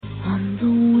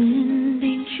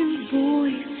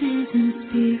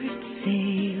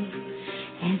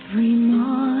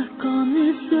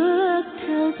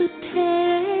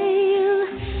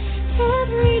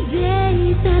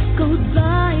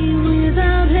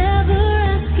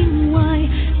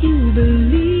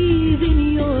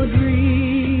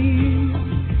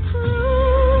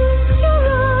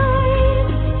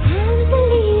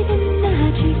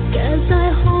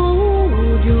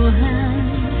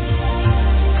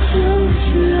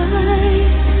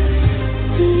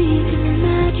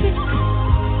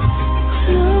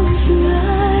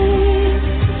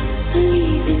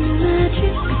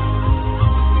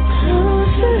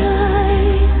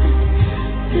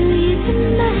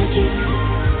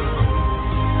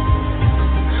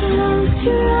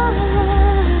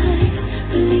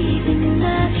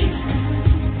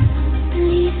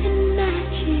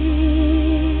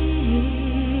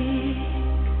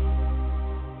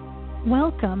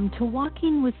Welcome to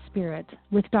Walking with Spirit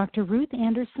with Dr. Ruth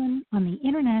Anderson on the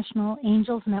International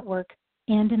Angels Network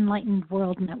and Enlightened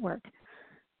World Network.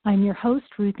 I'm your host,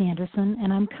 Ruth Anderson,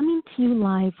 and I'm coming to you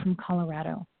live from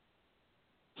Colorado.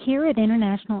 Here at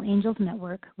International Angels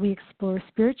Network, we explore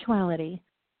spirituality,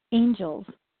 angels,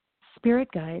 spirit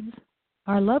guides,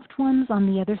 our loved ones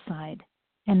on the other side,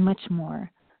 and much more.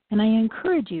 And I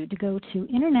encourage you to go to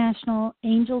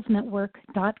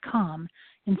internationalangelsnetwork.com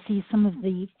and see some of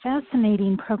the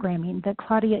fascinating programming that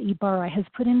Claudia Ibarra has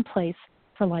put in place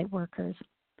for light workers.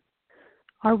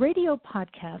 Our radio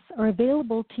podcasts are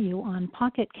available to you on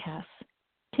Pocket Casts,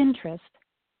 Pinterest,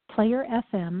 Player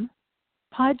FM,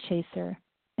 Podchaser,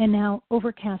 and now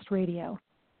Overcast Radio.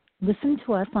 Listen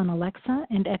to us on Alexa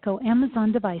and Echo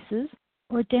Amazon devices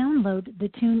or download the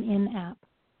TuneIn app.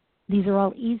 These are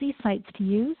all easy sites to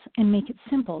use and make it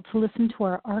simple to listen to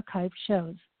our archived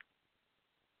shows.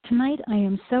 Tonight, I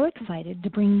am so excited to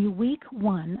bring you week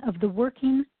one of the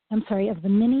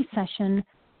mini session.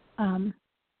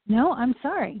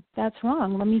 That's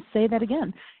wrong. Let me say that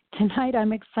again. Tonight,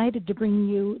 I'm excited to bring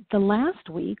you the last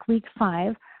week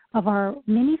 5 of our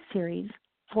mini series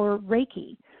for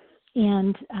Reiki.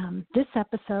 And this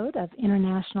episode of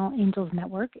International Angels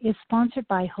Network is sponsored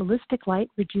by Holistic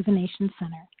Light Rejuvenation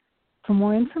Center. For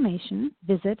more information,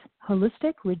 visit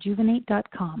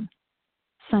holisticrejuvenate.com.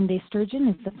 Sunday Sturgeon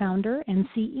is the founder and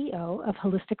CEO of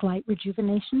Holistic Light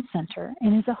Rejuvenation Center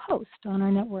and is a host on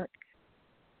our network.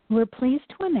 We're pleased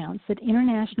to announce that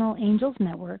International Angels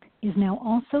Network is now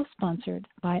also sponsored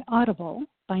by Audible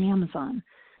by Amazon.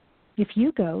 If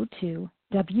you go to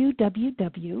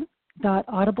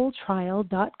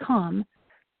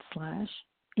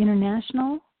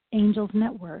www.audibletrial.com/International Angels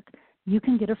Network, you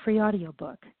can get a free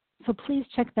audiobook. So please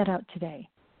check that out today.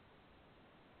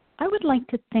 I would like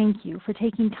to thank you for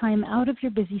taking time out of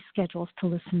your busy schedules to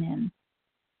listen in.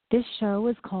 This show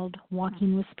is called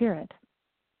Walking with Spirit.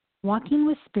 Walking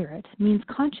with Spirit means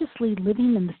consciously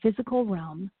living in the physical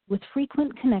realm with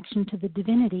frequent connection to the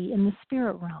divinity in the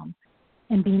spirit realm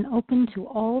and being open to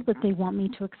all that they want me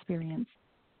to experience.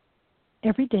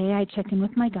 Every day I check in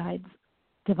with my guides,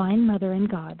 Divine Mother and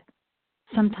God,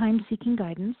 sometimes seeking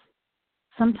guidance,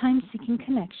 sometimes seeking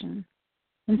connection,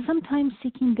 and sometimes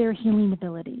seeking their healing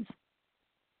abilities.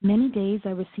 Many days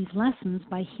I receive lessons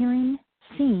by hearing,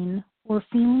 seeing, or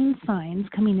feeling signs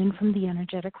coming in from the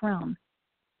energetic realm.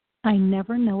 I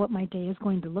never know what my day is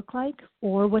going to look like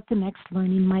or what the next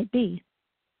learning might be.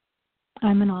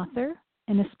 I'm an author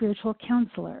and a spiritual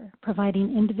counselor,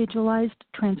 providing individualized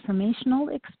transformational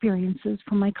experiences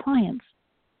for my clients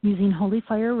using Holy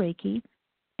Fire Reiki,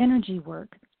 energy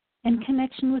work, and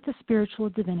connection with the spiritual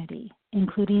divinity,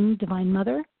 including Divine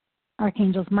Mother,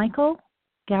 Archangels Michael,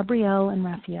 Gabriel, and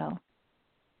Raphael.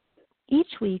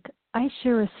 Each week, I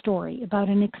share a story about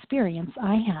an experience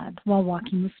I had while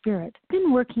walking with Spirit. I've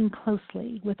been working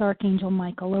closely with Archangel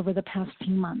Michael over the past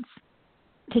few months.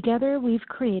 Together, we've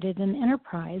created an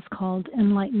enterprise called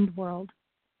Enlightened World.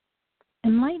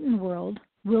 Enlightened World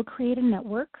will create a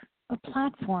network, a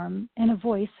platform, and a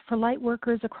voice for light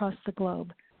workers across the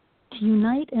globe to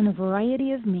unite in a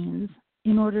variety of means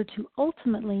in order to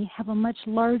ultimately have a much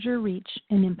larger reach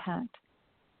and impact.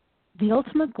 The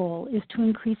ultimate goal is to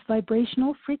increase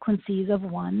vibrational frequencies of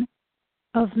one,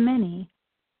 of many,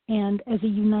 and as a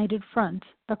united front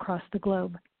across the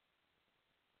globe.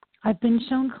 I've been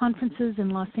shown conferences in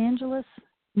Los Angeles,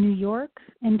 New York,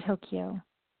 and Tokyo,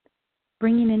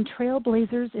 bringing in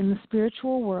trailblazers in the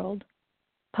spiritual world,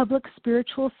 public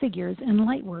spiritual figures, and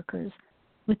light workers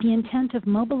with the intent of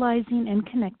mobilizing and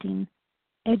connecting,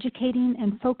 educating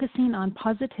and focusing on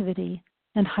positivity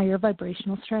and higher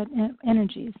vibrational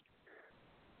energies.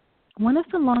 One of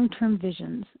the long-term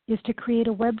visions is to create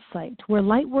a website where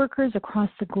light workers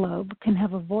across the globe can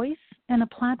have a voice and a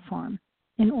platform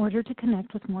in order to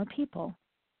connect with more people.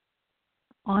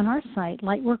 On our site,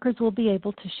 light workers will be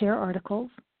able to share articles,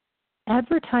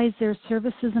 advertise their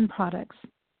services and products,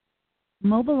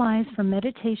 mobilize for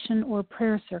meditation or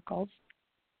prayer circles,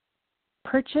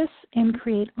 purchase and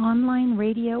create online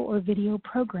radio or video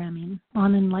programming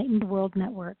on Enlightened World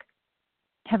Network,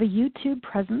 have a YouTube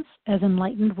presence as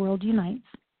Enlightened World Unites,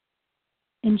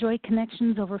 enjoy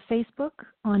connections over Facebook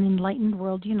on Enlightened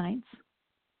World Unites,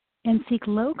 and seek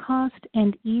low-cost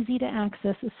and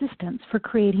easy-to-access assistance for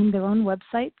creating their own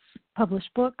websites, publish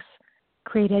books,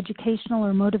 create educational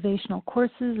or motivational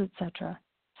courses, etc.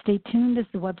 Stay tuned as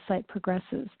the website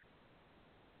progresses.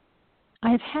 I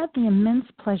have had the immense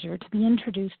pleasure to be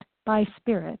introduced by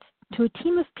Spirit to a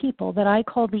team of people that I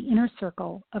call the Inner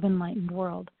Circle of Enlightened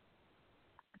World.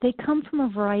 They come from a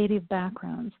variety of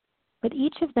backgrounds, but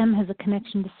each of them has a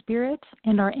connection to Spirit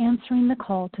and are answering the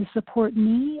call to support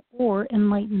me or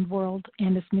Enlightened World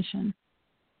and its mission.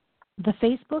 The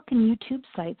Facebook and YouTube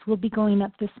sites will be going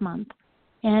up this month,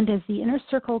 and as the Inner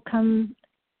Circle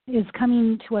is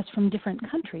coming to us from different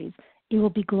countries, it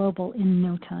will be global in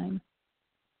no time.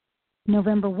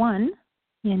 November 1,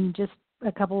 in just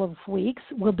a couple of weeks,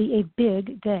 will be a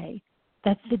big day.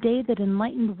 That's the day that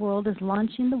Enlightened World is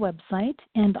launching the website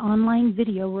and online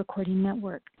video recording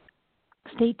network.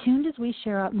 Stay tuned as we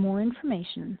share out more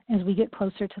information as we get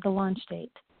closer to the launch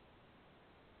date.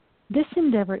 This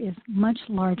endeavor is much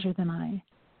larger than I,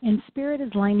 and Spirit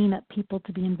is lining up people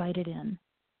to be invited in.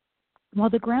 While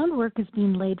the groundwork is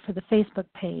being laid for the Facebook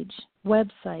page,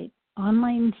 website,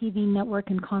 online TV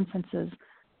network, and conferences,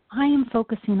 I am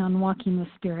focusing on walking with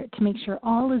Spirit to make sure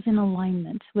all is in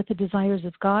alignment with the desires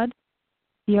of God,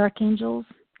 the archangels,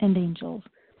 and angels.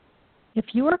 If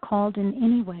you are called in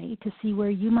any way to see where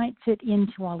you might fit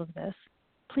into all of this,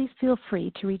 please feel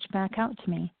free to reach back out to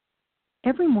me.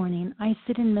 Every morning, I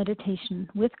sit in meditation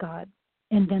with God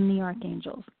and then the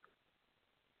archangels.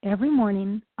 Every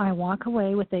morning, I walk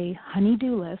away with a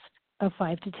honey-do list of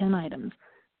 5 to 10 items.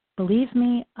 Believe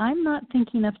me, I'm not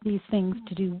thinking of these things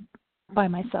to do by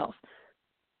myself.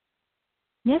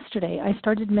 Yesterday, I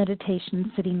started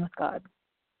meditation sitting with God.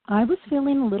 I was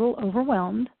feeling a little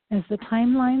overwhelmed as the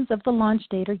timelines of the launch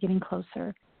date are getting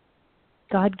closer.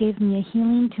 God gave me a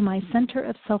healing to my center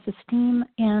of self-esteem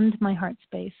and my heart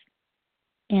space.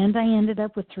 And I ended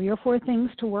up with 3 or 4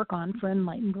 things to work on for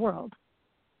Enlightened World.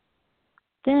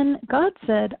 Then God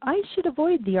said I should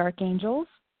avoid the archangels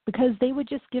because they would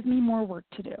just give me more work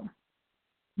to do.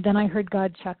 Then I heard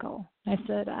God chuckle. I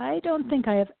said, I don't think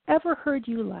I have ever heard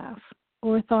you laugh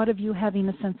or thought of you having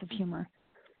a sense of humor.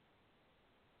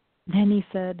 Then he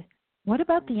said, what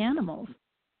about the animals?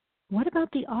 What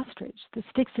about the ostrich that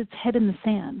sticks its head in the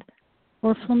sand?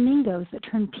 Or flamingos that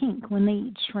turn pink when they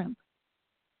eat shrimp?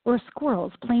 Or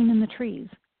squirrels playing in the trees?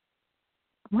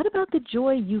 What about the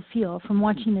joy you feel from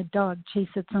watching a dog chase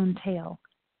its own tail?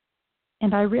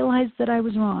 And I realized that I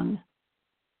was wrong.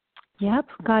 Yep,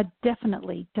 God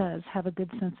definitely does have a good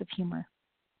sense of humor.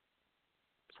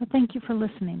 So thank you for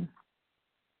listening.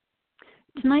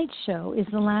 Tonight's show is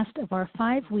the last of our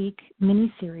 5-week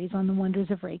mini-series on the wonders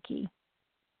of Reiki.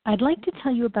 I'd like to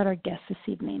tell you about our guest this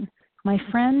evening, my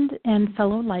friend and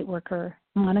fellow lightworker,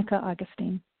 Monica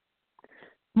Augustine.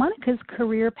 Monica's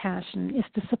career passion is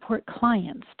to support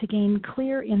clients to gain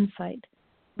clear insight,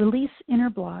 release inner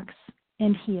blocks,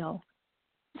 and heal,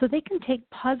 so they can take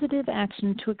positive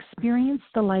action to experience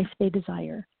the life they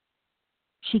desire.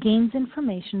 She gains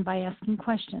information by asking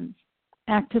questions,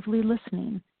 actively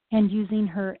listening, and using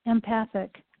her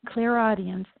empathic,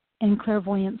 clairaudience, and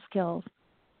clairvoyant skills.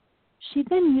 She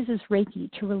then uses Reiki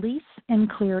to release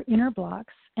and clear inner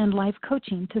blocks and life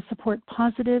coaching to support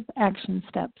positive action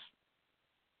steps.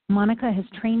 Monica has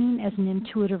training as an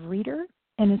intuitive reader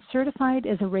and is certified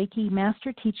as a Reiki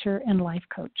master teacher and life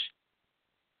coach.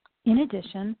 In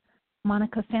addition,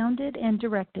 Monica founded and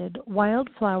directed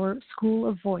Wildflower School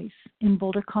of Voice in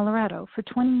Boulder, Colorado for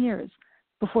 20 years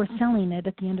before selling it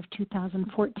at the end of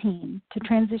 2014 to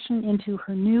transition into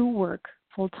her new work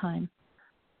full-time.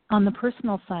 On the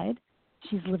personal side,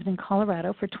 she's lived in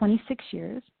Colorado for 26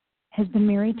 years, has been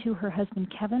married to her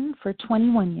husband Kevin for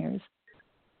 21 years.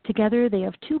 Together they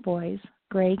have 2 boys,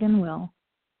 Greg and Will.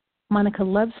 Monica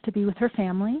loves to be with her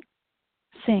family,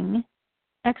 sing,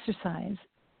 exercise,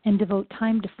 and devote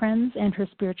time to friends and her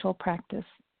spiritual practice.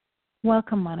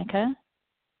 Welcome, Monica.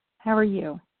 How are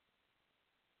you?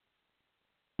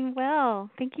 Well,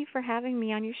 thank you for having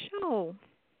me on your show.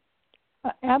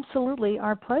 Absolutely,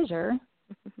 our pleasure.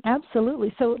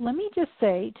 Absolutely. So let me just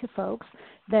say to folks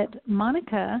that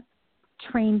Monica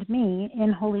trained me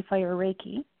in Holy Fire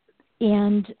Reiki,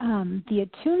 and the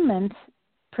attunement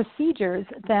procedures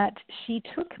that she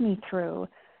took me through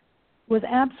was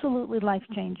absolutely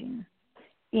life-changing.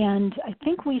 And I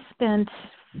think we spent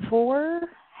 4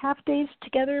 half days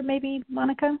together, maybe,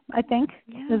 Monica, I think.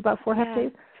 Yeah. It was about 4 half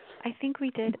days. I think we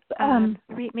did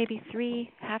maybe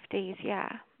 3 half days, yeah.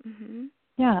 Mm-hmm.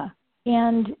 Yeah,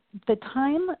 and the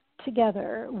time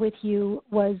together with you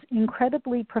was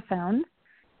incredibly profound,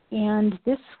 and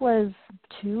this was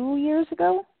 2 years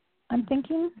ago, I'm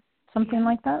thinking, something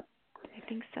like that. I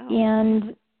think so.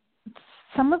 And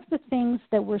some of the things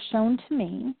that were shown to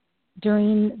me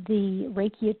during the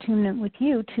Reiki attunement with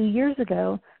you 2 years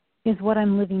ago is what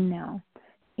I'm living now.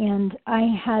 And I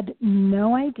had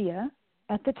no idea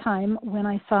at the time when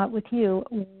I saw it with you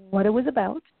what it was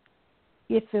about,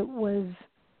 if it was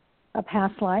a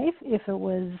past life, if it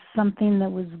was something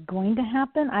that was going to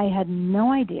happen. I had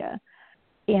no idea.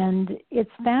 And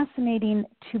it's fascinating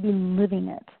to be living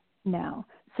it now.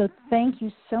 So thank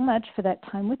you so much for that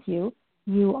time with you.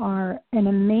 You are an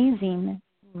amazing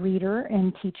reader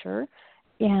and teacher,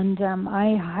 and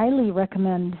I highly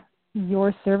recommend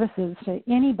your services to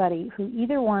anybody who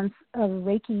either wants a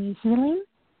Reiki healing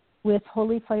with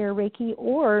Holy Fire Reiki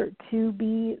or to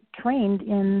be trained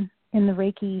in the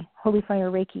Reiki, Holy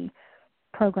Fire Reiki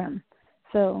program.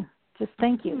 So just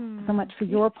thank you so much for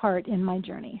your part in my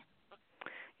journey.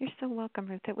 You're so welcome,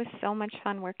 Ruth. It was so much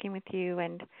fun working with you,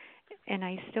 and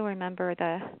I still remember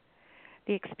the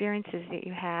experiences that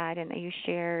you had and that you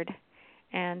shared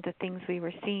and the things we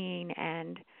were seeing,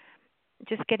 and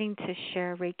just getting to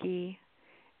share Reiki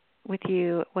with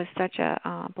you was such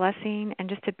a blessing. And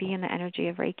just to be in the energy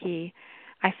of Reiki,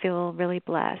 I feel really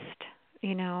blessed,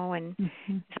 and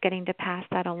just getting to pass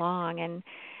that along.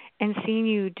 And seeing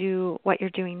you do what you're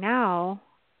doing now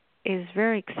is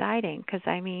very exciting because,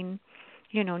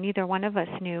 neither one of us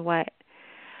knew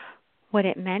what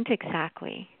it meant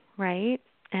exactly, right?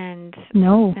 And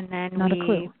then not a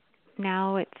clue.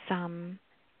 Now it's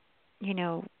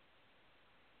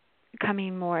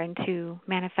coming more into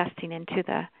manifesting into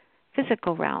the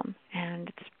physical realm, and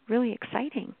it's really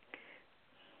exciting.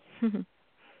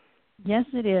 Yes,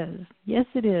 it is. Yes,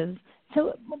 it is.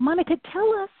 So, Monica,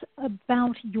 tell us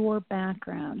about your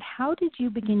background. How did you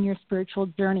begin your spiritual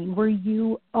journey? Were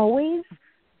you always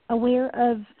aware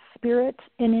of spirit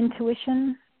and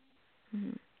intuition?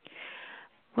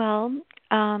 Well,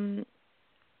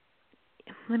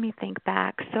 let me think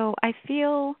back. So I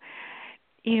feel,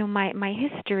 my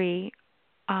history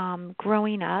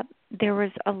growing up, there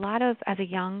was a lot of, as a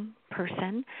young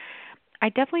person, I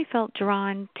definitely felt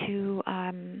drawn to,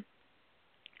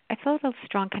 I felt a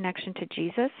strong connection to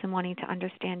Jesus and wanting to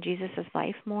understand Jesus'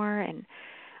 life more and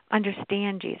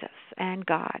understand Jesus and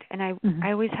God. And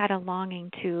I always had a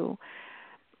longing to,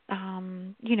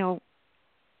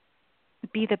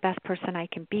 be the best person I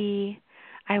can be.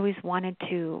 I always wanted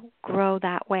to grow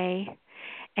that way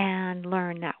and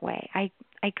learn that way.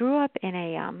 I grew up in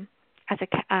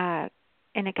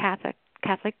in a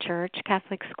Catholic church,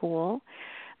 Catholic school.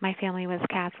 My family was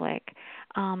Catholic.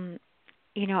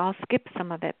 I'll skip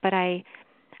some of it, but I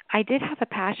did have a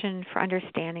passion for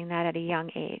understanding that at a young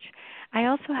age. I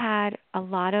also had a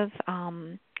lot of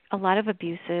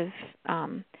abusive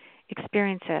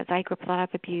experiences. I grew up with a lot of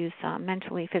abuse,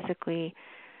 mentally, physically,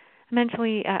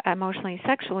 emotionally,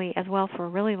 sexually as well for a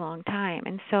really long time.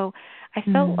 And so I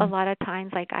felt a lot of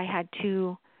times like I had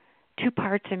two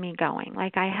parts of me going.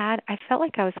 Like I felt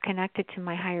like I was connected to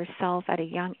my higher self at a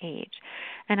young age,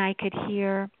 and I could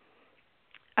hear,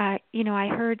 I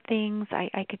heard things,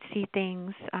 I could see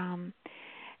things.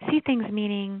 See things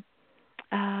meaning,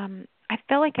 I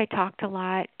felt like I talked a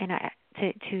lot and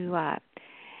to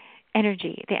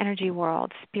energy, the energy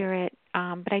world, spirit,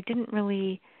 but I didn't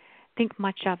really think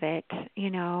much of it,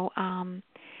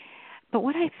 But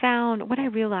what I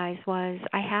realized was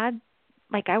I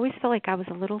always felt like I was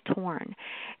a little torn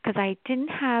because I didn't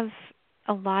have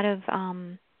a lot of,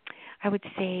 I would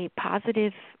say,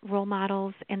 positive role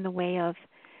models in the way of,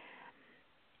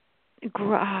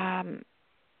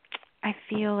 I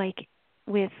feel like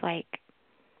with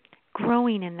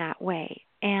growing in that way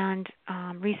and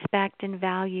respect and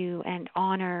value and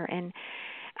honor. And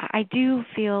I do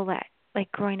feel that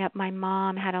growing up, my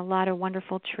mom had a lot of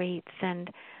wonderful traits and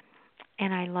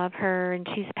I love her, and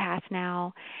she's passed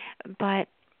now. But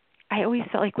I always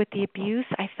felt like with the abuse,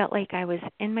 I felt like I was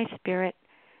in my spirit,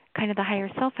 kind of the higher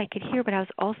self I could hear, but I was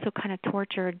also kind of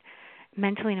tortured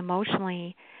mentally and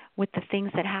emotionally with the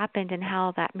things that happened and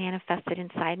how that manifested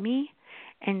inside me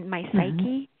and my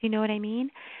psyche, you know what I mean?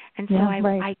 And so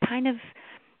I kind of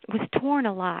was torn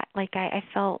a lot. Like I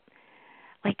felt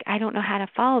like I don't know how to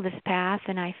follow this path,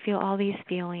 and I feel all these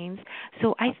feelings.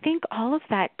 So I think all of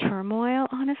that turmoil,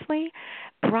 honestly,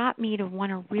 brought me to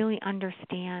want to really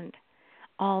understand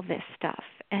all this stuff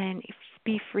and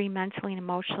be free mentally and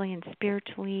emotionally and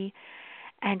spiritually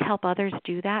and help others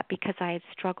do that because I had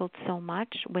struggled so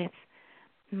much with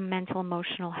mental,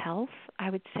 emotional health, I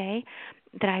would say,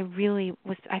 that I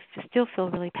still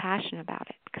feel really passionate about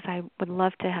it because I would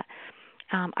love to.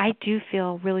 I do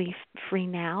feel really free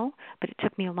now, but it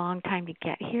took me a long time to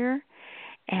get here,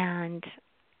 and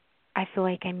I feel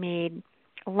like I made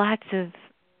lots of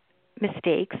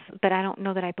mistakes, but I don't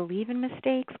know that I believe in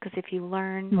mistakes, because if you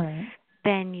learn, Right.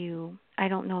 then I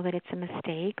don't know that it's a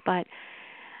mistake, but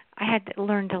I had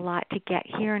learned a lot to get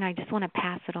here, and I just want to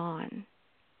pass it on.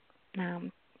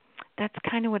 That's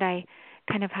kind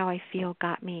of how I feel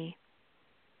got me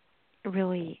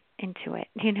really into it,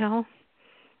 Yeah.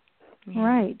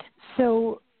 Right.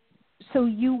 So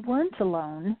you weren't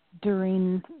alone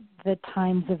during the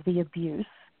times of the abuse.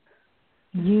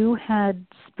 You had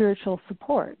spiritual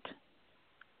support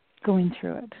going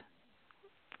through it.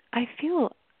 I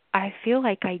feel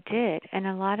like I did, and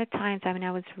a lot of times,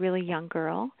 I was a really young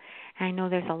girl, and I know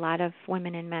there's a lot of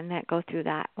women and men that go through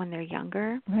that when they're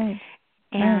younger. Right.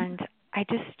 And I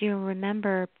just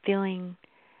remember feeling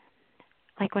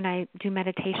like, when I do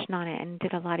meditation on it and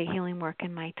did a lot of healing work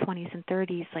in my 20s and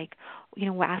 30s, like,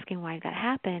 asking why that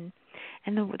happened.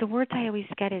 And the words I always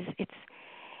get is,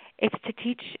 it's to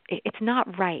teach. It's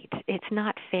not right, it's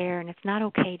not fair, and it's not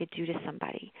okay to do to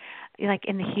somebody. Like,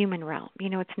 in the human realm,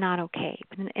 it's not okay.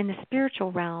 But in the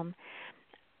spiritual realm,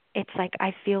 it's like,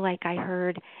 I feel like I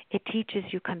heard, it teaches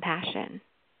you compassion.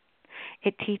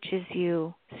 It teaches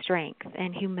you strength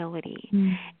and humility.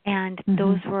 And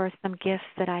those were some gifts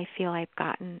that I feel I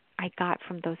got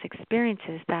from those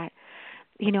experiences that,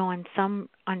 on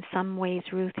some ways,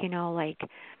 Ruth, like,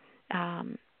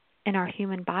 in our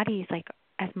human bodies, like,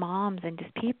 as moms and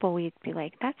just people, we'd be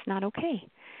like, that's not okay.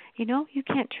 You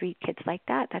can't treat kids like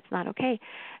that. That's not okay.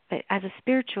 But as a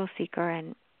spiritual seeker,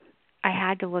 and I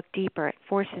had to look deeper. It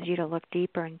forces you to look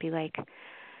deeper and be like,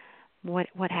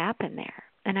 what happened there?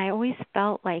 And I always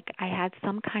felt like I had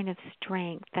some kind of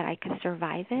strength that I could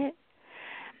survive it.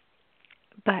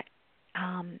 But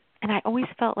and I always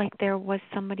felt like there was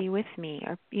somebody with me,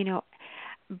 or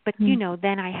but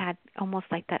then I had almost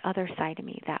like that other side of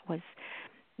me that was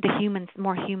the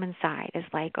more human side, is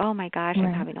like, oh my gosh,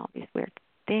 I'm having all these weird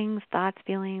things, thoughts,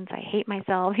 feelings, I hate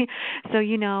myself. So,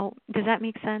 does that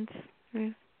make sense,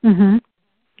 Ruth?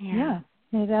 Yeah,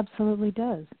 it absolutely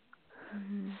does.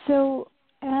 So,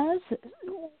 as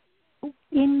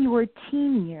in your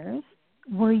teen years,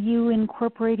 were you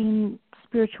incorporating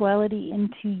spirituality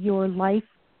into your life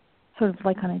sort of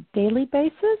like on a daily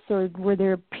basis, or were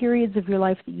there periods of your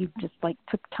life that you just like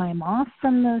took time off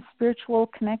from the spiritual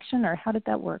connection, or how did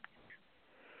that work?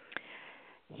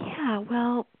 Yeah,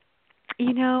 well,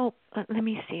 let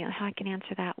me see how I can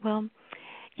answer that. Well,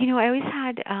 I always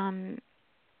had,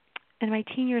 in my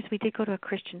teen years, we did go to a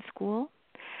Christian school,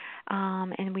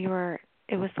 and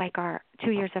it was like our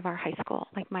 2 years of our high school,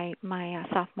 like my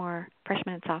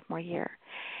freshman and sophomore year.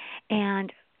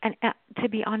 And to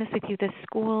be honest with you, the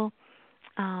school,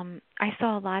 I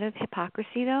saw a lot of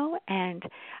hypocrisy, though, and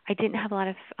I didn't have a lot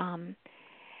of,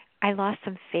 I lost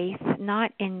some faith,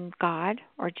 not in God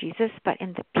or Jesus, but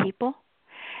in the people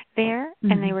there,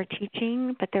 and they were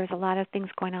teaching, but there was a lot of things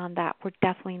going on that were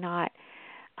definitely not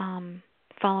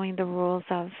following the rules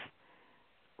of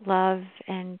love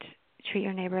and treat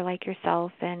your neighbor like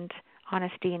yourself and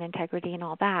honesty and integrity and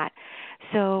all that.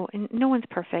 So, and no one's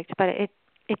perfect, but it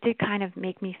did kind of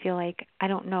make me feel like I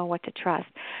don't know what to trust.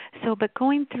 So, but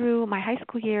going through my high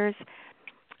school years,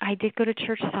 I did go to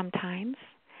church sometimes.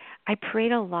 I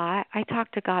prayed a lot. I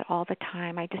talked to God all the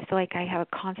time. I just feel like I have a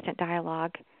constant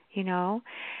dialogue,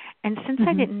 And since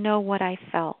I didn't know what I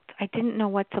felt, I didn't know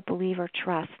what to believe or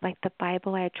trust. Like the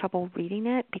Bible, I had trouble reading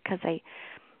it because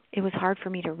it was hard for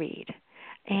me to read.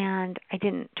 And I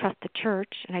didn't trust the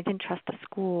church, and I didn't trust the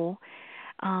school.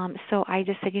 So I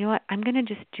just said, you know what, I'm going to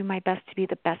just do my best to be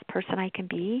the best person I can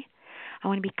be. I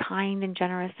want to be kind and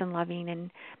generous and loving and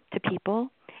to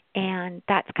people. And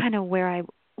that's kind of where I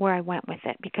went with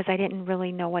it, because I didn't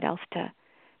really know what else to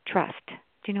trust. Do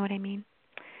you know what I mean?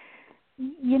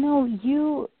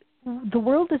 The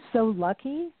world is so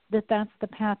lucky that that's the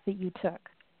path that you took,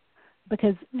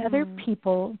 because other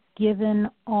people, given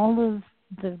all of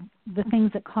the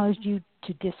things that caused you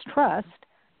to distrust,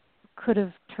 could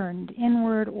have turned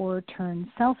inward or turned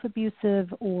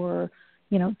self-abusive or,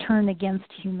 turn against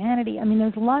humanity. I mean,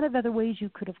 there's a lot of other ways you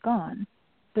could have gone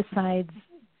besides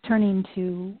turning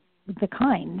to the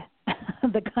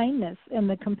the kindness and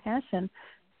the compassion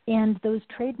and those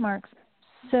trademarks.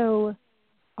 So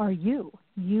are you.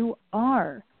 You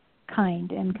are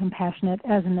kind and compassionate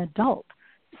as an adult.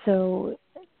 So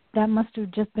that must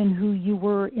have just been who you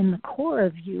were in the core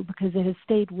of you, because it has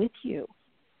stayed with you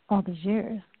all these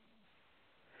years.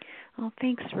 Well,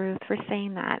 thanks, Ruth, for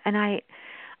saying that. And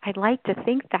I'd like to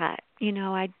think that,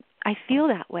 I feel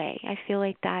that way. I feel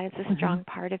like that is a strong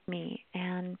part of me.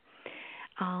 And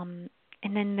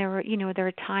then there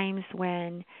were times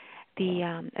when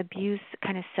the abuse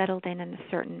kind of settled in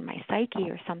my psyche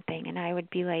or something, and I would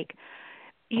be like,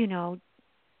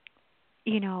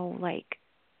 like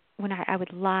when I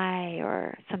would lie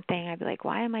or something, I'd be like,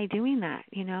 why am I doing that?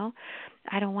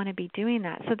 I don't want to be doing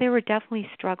that. So there were definitely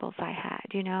struggles I had,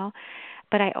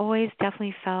 but I always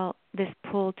definitely felt this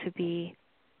pull to be,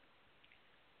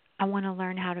 I want to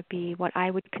learn how to be what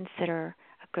I would consider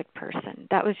a good person.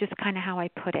 That was just kind of how I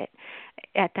put it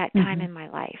at that time in my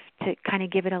life, to kind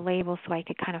of give it a label so I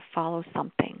could kind of follow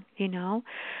something.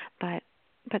 But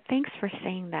thanks for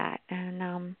saying that.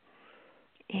 And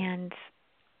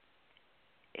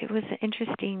it was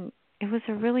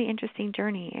a really interesting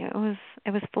journey.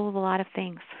 It was full of a lot of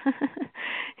things.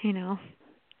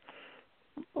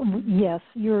 Yes,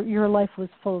 your life was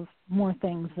full of more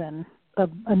things than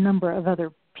a number of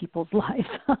other people's lives.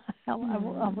 I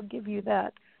will give you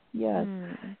that. Yes.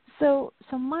 So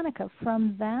Monica,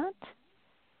 from that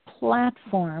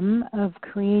platform of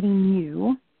creating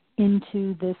you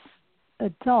into this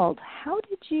adult, how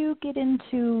did you get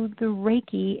into the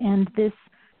Reiki and this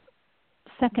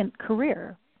second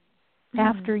career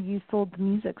after you sold the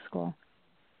music school?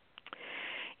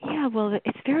 Yeah, well,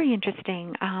 it's very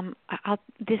interesting. I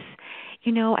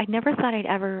never thought I'd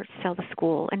ever sell the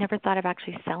school. I never thought of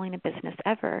actually selling a business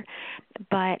ever.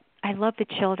 But I love the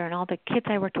children, all the kids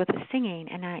I worked with singing,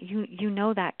 and you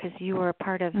know that because you were a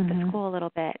part of the school a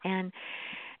little bit and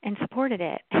supported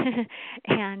it.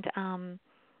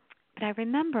 But I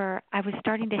remember I was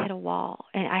starting to hit a wall,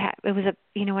 and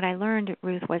what I learned,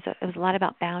 Ruth, was it was a lot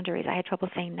about boundaries. I had trouble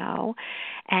saying no,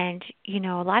 and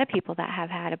a lot of people that have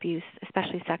had abuse,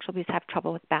 especially sexual abuse, have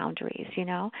trouble with boundaries.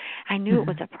 I knew it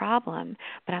was a problem,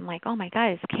 but I'm like, oh my God,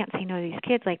 I just can't say no to these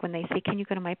kids. Like when they say, can you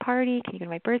go to my party? Can you go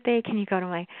to my birthday? Can you go to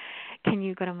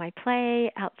my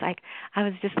play? Outside, I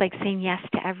was just like saying yes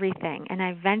to everything, and I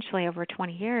eventually, over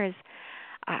 20 years,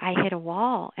 I hit a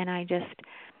wall, and I just.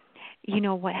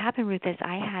 What happened, Ruth, is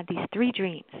I had these 3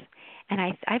 dreams, and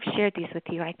I've shared these with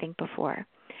you, I think, before,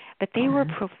 but they were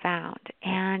profound,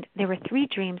 and there were 3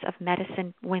 dreams of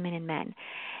medicine, women, and men,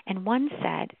 and one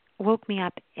woke me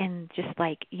up and just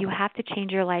like, you have to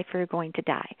change your life or you're going to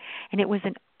die, and it was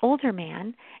an older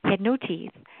man. He had no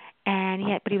teeth,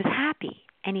 but he was happy,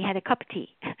 and he had a cup of tea,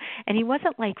 and he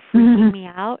wasn't like freaking me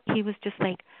out. He was just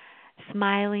like,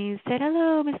 smiling, said,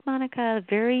 hello, Miss Monica,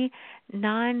 very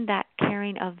that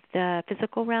caring of the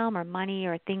physical realm or money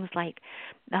or things like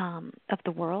of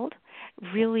the world,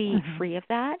 really free of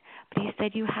that. But he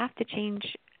said, you have to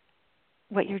change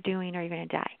what you're doing or you're going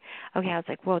to die. Okay, I was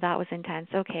like, whoa, that was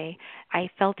intense. Okay, I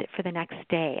felt it for the next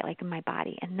day, like in my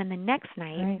body. And then the next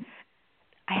night,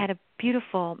 I had a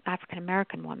beautiful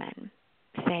African-American woman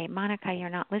say, Monica, you're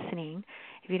not listening.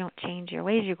 If you don't change your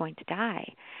ways, you're going to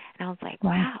die. And I was like,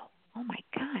 wow. Oh my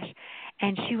gosh.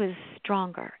 And she was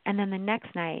stronger. And then the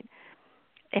next night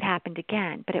it happened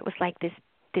again, but it was like this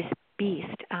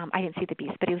beast. I didn't see the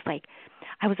beast, but it was like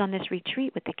I was on this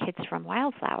retreat with the kids from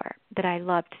Wildflower that I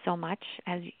loved so much,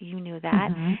 as you knew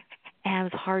that. And it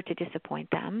was hard to disappoint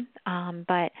them.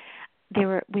 But we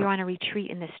were on a retreat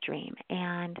in this dream,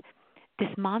 and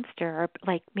this monster,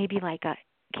 or maybe like a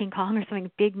King Kong or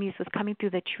something, big moose, was coming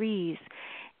through the trees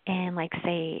in, like,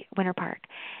 say, Winter Park,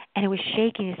 and it was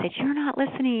shaking. It said, you're not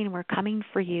listening. We're coming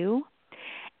for you,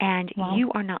 and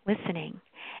you are not listening.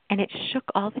 And it shook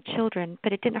all the children,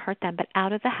 but it didn't hurt them, but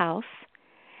out of the house,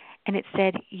 and it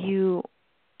said, you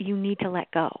need to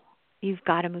let go. You've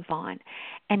got to move on.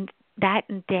 And that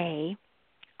day,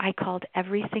 I called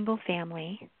every single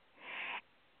family,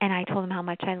 and I told them how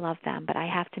much I love them, but I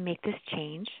have to make this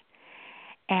change.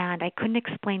 And I couldn't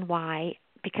explain why,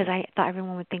 because I thought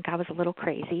everyone would think I was a little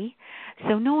crazy.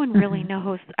 So no one really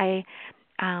knows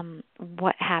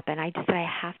what happened. I just said I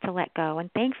have to let go.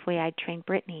 And thankfully I trained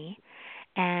Brittany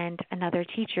and another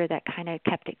teacher that kind of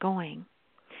kept it going.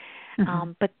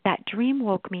 But that dream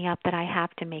woke me up that I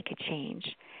have to make a change.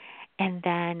 And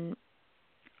then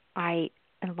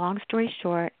and long story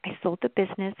short, I sold the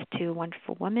business to a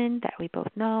wonderful woman that we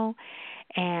both know,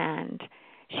 and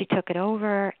she took it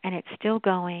over, and it's still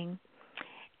going.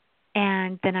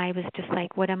 And then I was just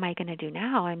like, what am I going to do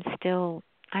now? I'm still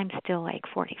like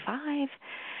 45,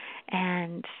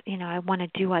 and I want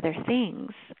to do other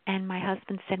things. And my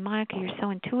husband said, Monica, you're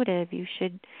so intuitive. You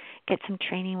should get some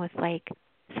training with like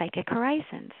psychic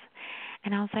horizons.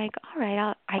 And I was like, all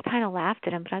right. I kind of laughed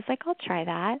at him, but I was like, I'll try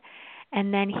that.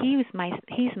 And then he's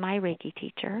my Reiki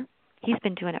teacher. He's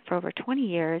been doing it for over 20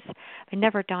 years. It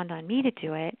never dawned on me to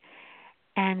do it.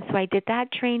 And so I did that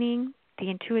training, the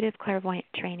intuitive clairvoyant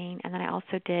training, and then I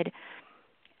also did,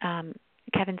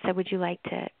 Kevin said, would you like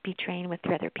to be trained with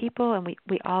 3 other people? And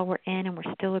we all were in, and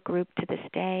we're still a group to this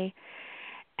day.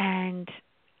 And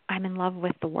I'm in love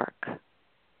with the work.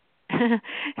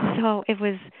 So it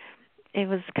was it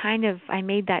was kind of, I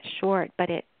made that short, but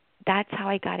that's how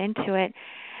I got into it.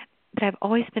 But I've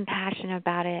always been passionate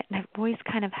about it, and I've always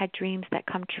kind of had dreams that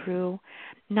come true,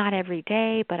 not every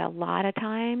day, but a lot of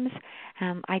times.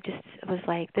 I just was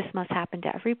like, this must happen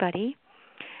to everybody.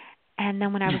 And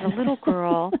then when I was a little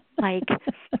girl, like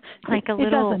a little, it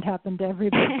doesn't happen to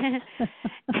everybody.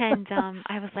 and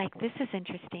I was like, this is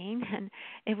interesting, and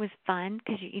it was fun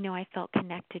because I felt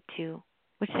connected to,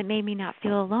 which it made me not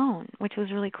feel alone, which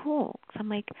was really cool. So I'm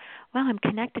like, wow, I'm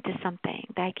connected to something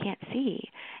that I can't see,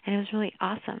 and it was really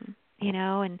awesome,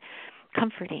 and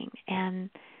comforting. And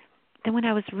then when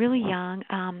I was really young,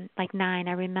 like 9,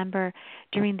 I remember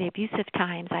during the abusive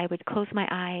times, I would close my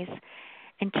eyes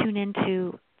and tune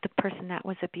into the person that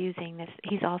was abusing this.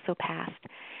 He's also passed,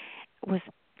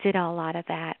 did a lot of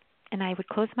that. And I would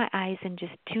close my eyes and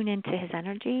just tune into his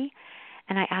energy.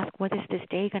 And I asked, what is this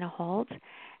day going to hold?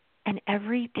 And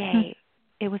every day,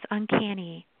 it was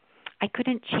uncanny. I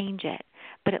couldn't change it,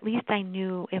 but at least I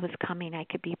knew it was coming. I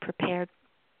could be prepared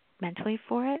mentally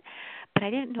for it. But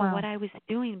I didn't know what I was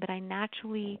doing, but I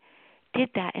naturally did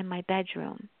that in my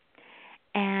bedroom.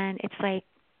 And it's like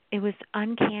it was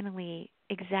uncannily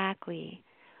exactly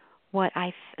what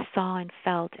I saw and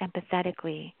felt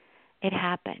empathetically. It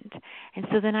happened. And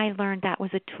so then I learned that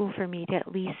was a tool for me to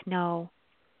at least know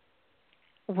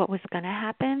what was going to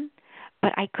happen,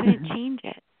 but I couldn't change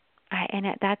it.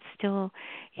 That's still,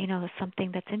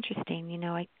 something that's interesting.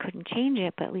 I couldn't change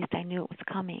it, but at least I knew it was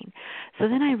coming. So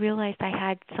then I realized I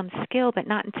had some skill, but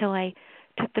not until I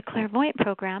took the clairvoyant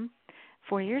program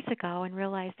 4 years ago and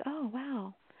realized, oh,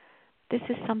 wow, this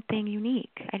is something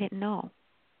unique. I didn't know.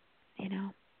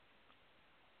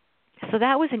 So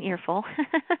that was an earful.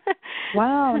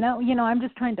 Wow. Now, I'm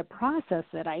just trying to process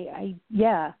it.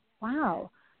 Yeah.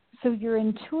 Wow. So your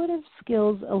intuitive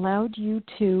skills allowed you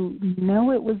to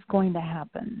know it was going to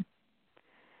happen.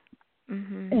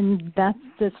 Mm-hmm. And that's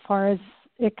as far as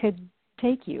it could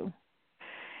take you.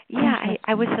 Yeah,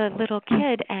 I was a little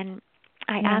kid, and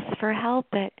I asked for help,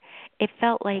 but it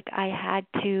felt like I had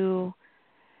to,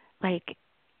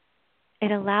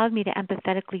 it allowed me to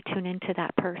empathetically tune into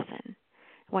that person,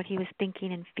 what he was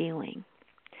thinking and feeling.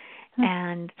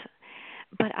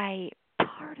 But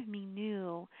part of me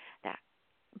knew that,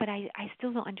 but I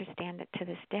still don't understand it to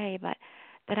this day, but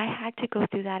that I had to go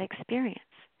through that experience.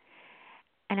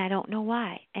 And I don't know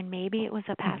why. And maybe it was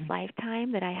a past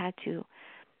lifetime that I had to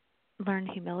learn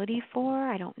humility for,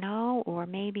 I don't know, or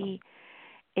maybe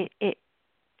it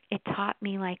taught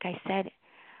me, like I said,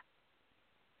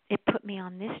 it put me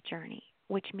on this journey,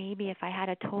 which maybe if I had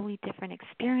a totally different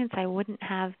experience, I wouldn't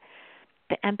have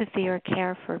the empathy or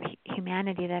care for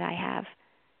humanity that I have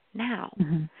now.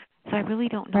 So I really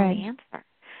don't know the answer.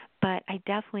 But I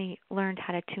definitely learned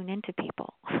how to tune into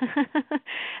people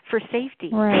for safety,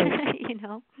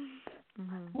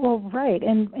 Well, right.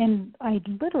 And I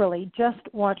literally just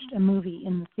watched a movie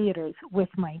in the theaters with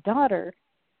my daughter,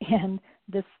 and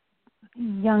this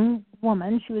young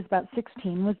woman, she was about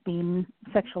 16, was being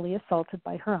sexually assaulted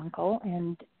by her uncle,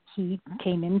 and he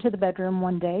came into the bedroom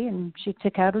one day, and she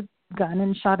took out a gun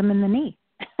and shot him in the knee.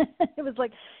 It was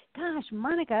like, gosh,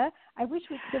 Monica, I wish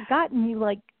we could have gotten you,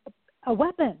 like, a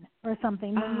weapon or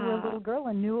something when you were a little girl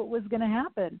and knew it was going to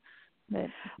happen. But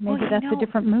maybe that's a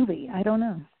different movie. I don't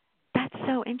know. That's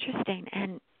so interesting,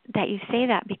 and that you say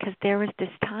that, because there was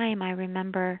this time I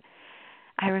remember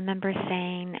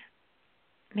saying,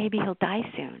 maybe he'll die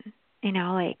soon,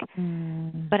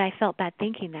 but I felt bad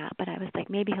thinking that, but I was like,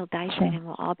 maybe he'll die soon and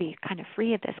we'll all be kind of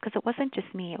free of this, because it wasn't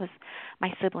just me, it was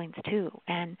my siblings too.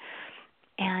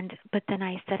 But then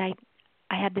I said I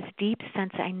had this deep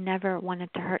sense that I never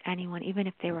wanted to hurt anyone, even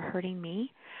if they were hurting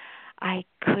me. I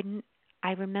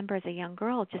remember as a young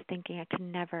girl just thinking I could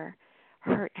never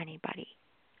hurt anybody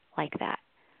like that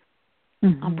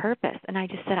on purpose. And I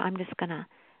just said, I'm just going to,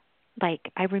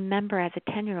 I remember as a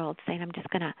 10-year-old saying, I'm just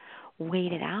going to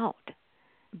wait it out.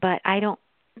 But I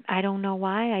don't know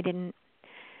why I didn't.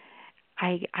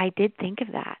 I did think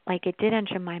of that. It did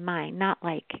enter my mind, not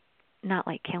like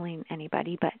killing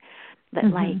anybody, but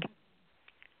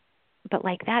but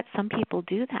like that, some people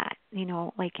do that,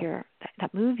 like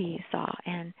that movie you saw,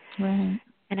 and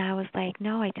I was like,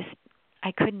 no,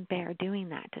 I couldn't bear doing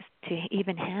that just to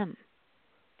even him.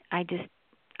 I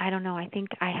don't know. I think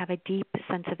I have a deep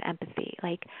sense of empathy.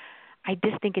 I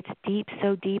just think it's deep,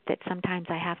 so deep that sometimes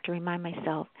I have to remind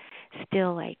myself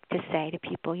still, to say to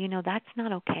people, that's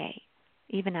not okay.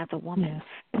 Even as a woman,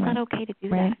 it's not okay to do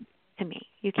that to me.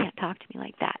 You can't talk to me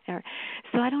like that.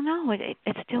 So I don't know.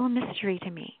 It's still a mystery to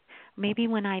me. Maybe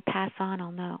when I pass on,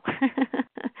 I'll know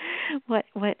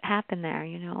what happened there.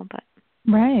 But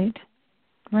right.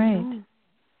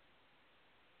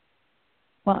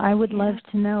 Well, I would love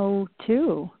to know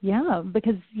too. Yeah,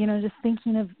 because, just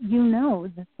thinking of,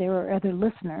 that there are other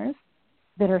listeners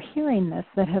that are hearing this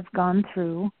that have gone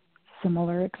through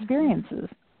similar experiences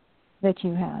that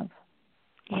you have.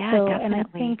 Yeah, So,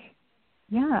 definitely.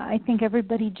 And I think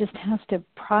everybody just has to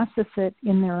process it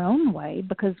in their own way,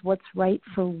 because what's right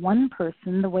for one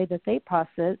person, the way that they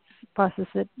process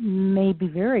it may be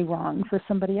very wrong for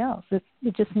somebody else. It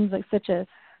just seems like such a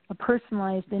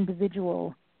personalized,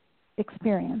 individual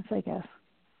experience, I guess.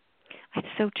 It's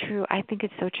so true. I think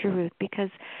it's so true, Ruth, because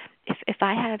if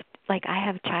I have, like, I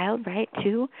have a child, right,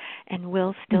 too, and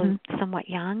Will's still somewhat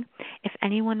young, if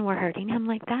anyone were hurting him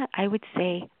like that, I would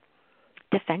say,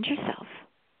 defend yourself.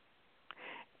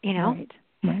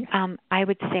 Right. I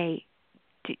would say,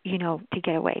 to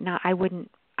get away. Now, I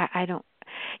wouldn't, I don't,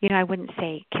 I wouldn't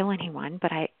say kill anyone,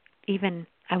 but I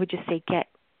would just say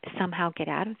somehow get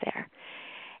out of there.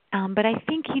 But I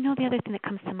think, the other thing that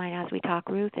comes to mind as we talk,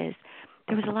 Ruth, is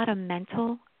there was a lot of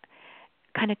mental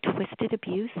kind of twisted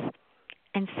abuse.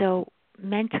 And so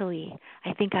mentally,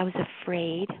 I think I was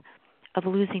afraid of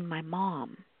losing my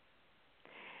mom.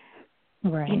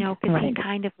 Right. Because he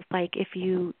kind of like, if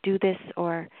you do this,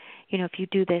 or, if you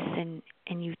do this and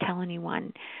you tell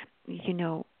anyone,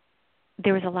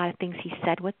 there was a lot of things he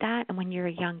said with that. And when you're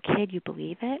a young kid, you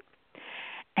believe it.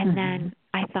 And then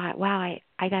I thought, wow,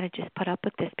 I got to just put up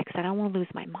with this, because I don't want to lose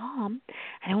my mom.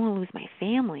 I don't want to lose my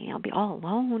family. I'll be all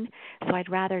alone. So I'd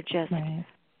rather just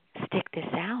stick this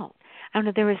out. I don't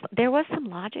know. There was some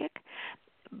logic,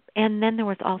 and then there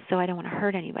was also, I don't want to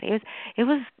hurt anybody. It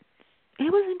was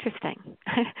interesting.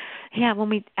 Yeah,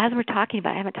 as we're talking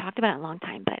about it, I haven't talked about it in a long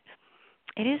time, but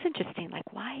it is interesting.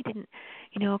 Like, why didn't,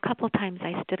 a couple of times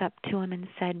I stood up to him and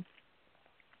said,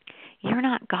 "You're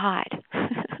not God."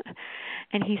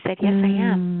 And he said, "Yes, I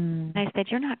am." And I said,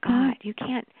 "You're not God. You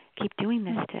can't keep doing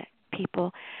this to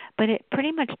people." But it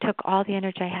pretty much took all the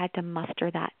energy I had to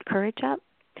muster that courage up,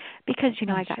 because,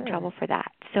 I got in trouble for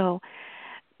that. So,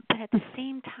 but at the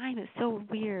same time, it's so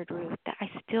weird, Ruth, that I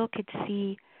still could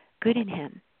see good in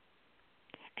him.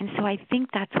 And so I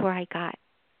think that's where I got,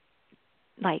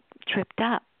 like, tripped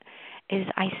up, is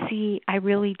I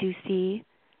really do see,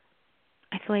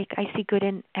 I feel like I see good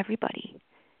in everybody.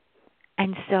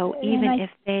 And so even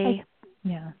if they,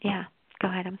 go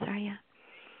ahead, I'm sorry,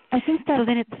 I think that so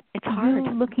then it's hard.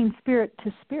 You looking spirit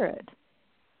to spirit,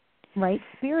 right?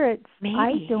 Spirits, Maybe,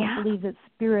 I don't believe that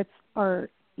spirits are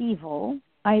evil.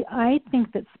 I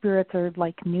think that spirits are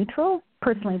like neutral.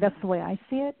 Personally, that's the way I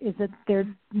see it, is that they're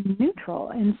neutral.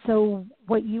 And so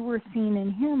what you were seeing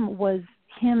in him was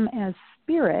him as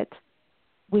spirit,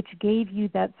 which gave you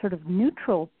that sort of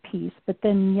neutral piece, but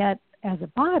then yet as a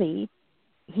body,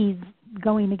 he's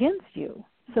going against you.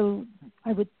 So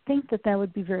I would think that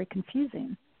would be very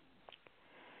confusing.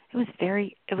 It was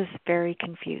very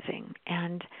confusing,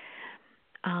 and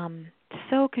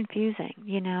so confusing,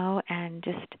 and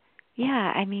just,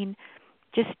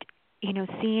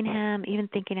 seeing him, even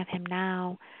thinking of him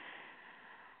now,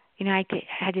 I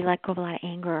had to let go of a lot of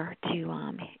anger to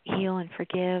heal and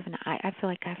forgive, and I feel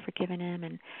like I've forgiven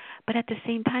him, but at the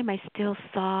same time, I still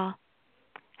saw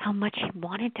how much he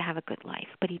wanted to have a good life,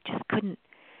 but he just couldn't.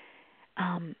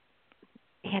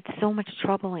 He had so much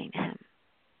trouble in him.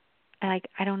 I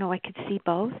don't know, I could see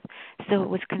both, so it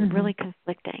was really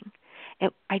conflicting.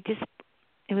 It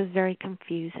was very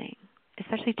confusing,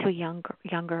 especially to a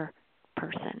younger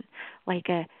person, like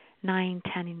a 9,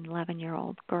 10, and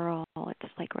 11-year-old girl.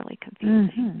 It's like really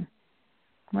confusing.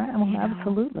 Right. Well,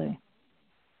 absolutely.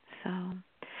 So,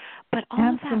 but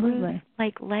all of that, Ruth,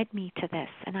 led me to this,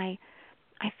 and I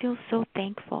feel so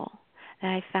thankful that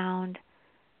I found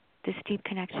this deep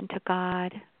connection to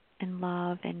God and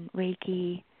love and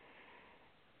Reiki,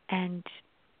 and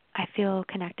I feel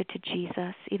connected to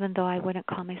Jesus. Even though I wouldn't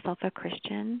call myself a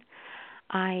Christian,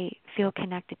 I feel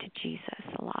connected to Jesus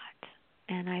a lot,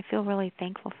 and I feel really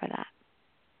thankful for that.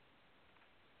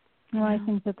 Well, I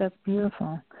think that that's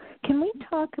beautiful. Can we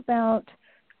talk about,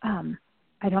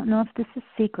 I don't know if this is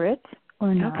secret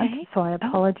or not, so I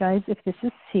apologize if this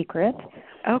is secret.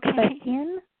 Okay. But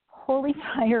in Holy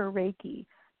Fire Reiki,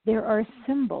 there are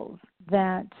symbols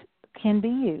that can be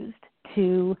used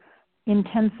to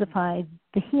intensify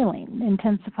the healing,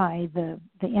 intensify the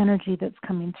energy that's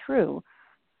coming through.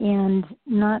 And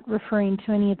not referring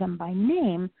to any of them by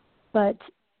name, but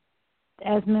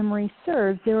as memory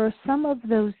serves, there are some of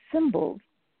those symbols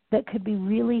that could be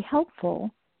really helpful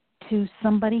to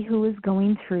somebody who is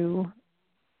going through,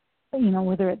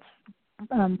 whether it's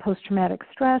post-traumatic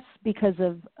stress because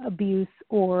of abuse,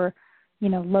 or,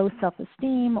 low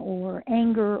self-esteem, or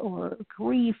anger, or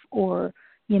grief, or,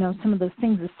 some of those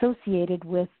things associated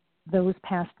with those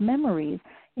past memories,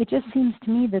 it just seems to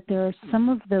me that there are some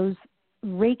of those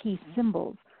Reiki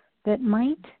symbols that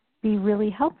might be really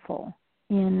helpful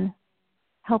in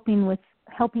helping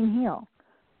heal.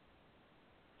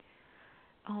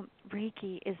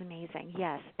 Reiki is amazing.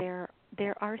 Yes, there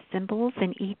are symbols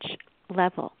in each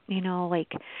level.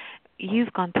 Like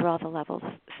you've gone through all the levels,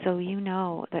 so you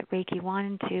know that Reiki 1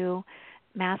 and 2,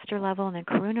 master level, and then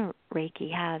Karuna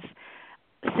Reiki has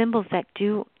symbols that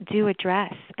do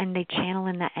address, and they channel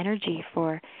in that energy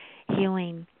for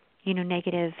healing,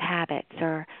 negative habits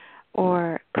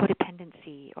or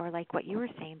codependency, or like what you were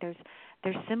saying.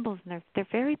 There's symbols, and they're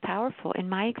very powerful. In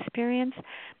my experience,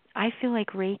 I feel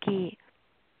like Reiki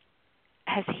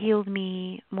has healed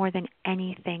me more than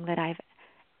anything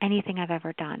I've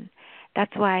ever done.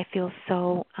 That's why I feel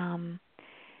so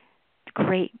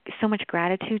great, so much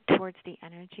gratitude towards the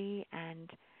energy, and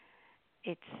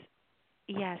it's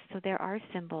yes. So there are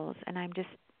symbols, and I'm just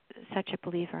such a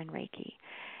believer in Reiki,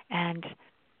 and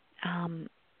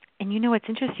what's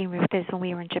interesting with this, when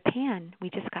we were in Japan, we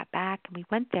just got back and we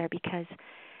went there because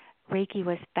Reiki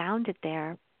was founded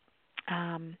there.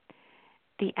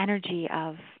 The energy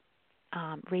of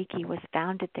Reiki was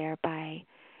founded there by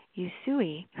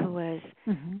Usui, who was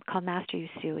called Master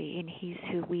Usui, and he's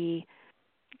who we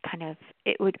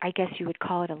I guess you would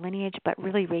call it a lineage, but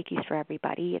really Reiki's for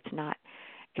everybody. It's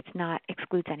not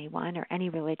excludes anyone or any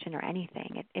religion or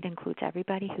anything. It includes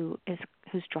everybody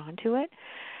who's drawn to it.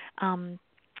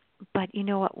 But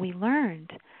what we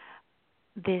learned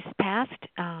this past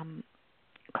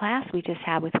class we just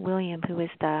had with William, who is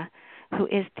the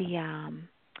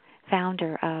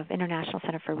founder of International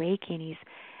Center for Reiki, and he's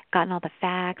gotten all the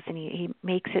facts, and he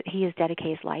has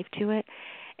dedicated his life to it,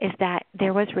 is that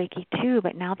there was Reiki 2,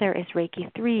 but now there is Reiki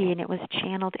 3, and it was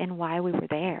channeled in while we were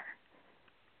there.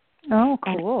 Oh,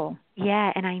 cool.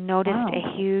 And I noticed a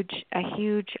huge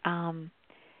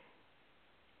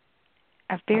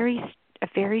a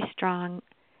very strong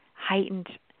heightened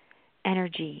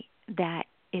energy that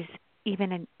is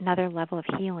even another level of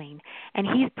healing, and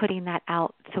he's putting that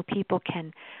out so people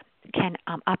can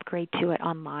upgrade to it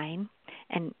online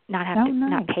and not have to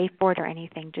not pay for it or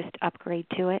anything, just upgrade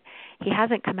to it. He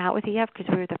hasn't come out with it yet because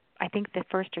we were I think the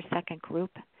first or second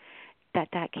group that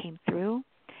came through,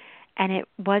 and it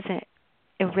was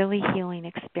a really healing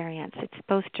experience. It's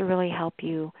supposed to really help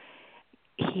you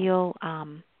heal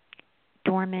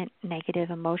dormant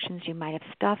negative emotions you might have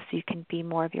stuffed, so you can be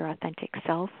more of your authentic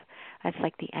self. That's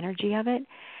like the energy of it.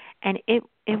 And it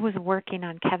was working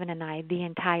on Kevin and I the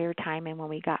entire time, and when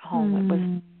we got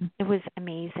home it was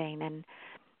amazing.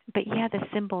 But the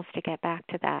symbols, to get back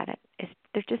to that,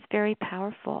 they're just very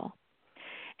powerful.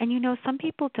 And some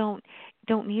people don't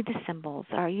need the symbols,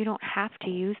 or you don't have to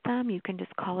use them. You can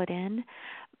just call it in,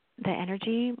 the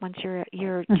energy, once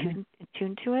you're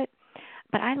tuned to it.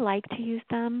 But I like to use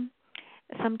them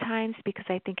sometimes because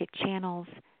I think it kind of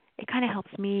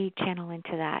helps me channel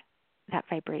into that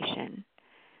vibration,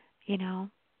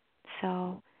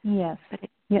 so yes.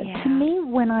 To me,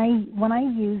 when I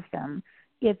use them,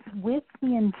 it's with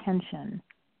the intention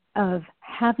of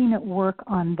having it work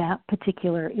on that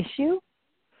particular issue,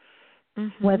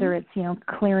 whether it's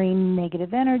clearing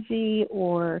negative energy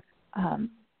or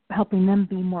helping them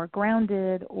be more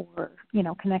grounded, or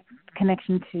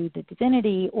connection to the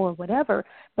divinity or whatever.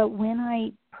 But when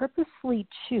I purposely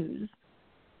choose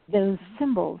those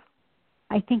symbols,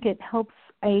 I think it helps.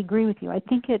 I agree with you. I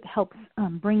think it helps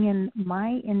bring in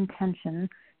my intention,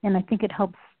 and I think it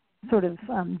helps sort of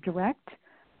direct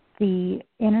the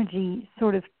energy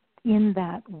sort of in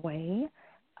that way.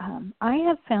 I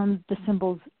have found the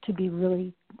symbols to be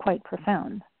really quite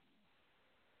profound.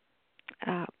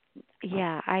 I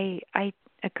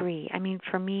agree. I mean,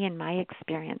 for me, in my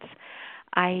experience,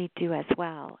 I do as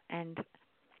well. And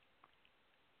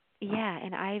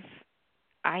and I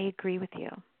agree with you.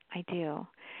 I do.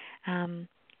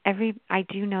 I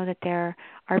do know that there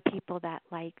are people that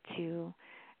like to,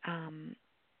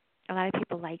 a lot of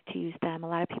people like to use them. A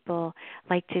lot of people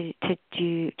like to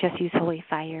just use holy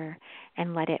fire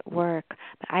and let it work.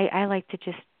 But I like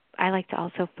to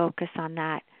also focus on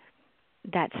that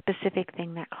specific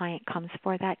thing that client comes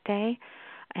for that day.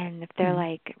 And if they're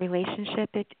like relationship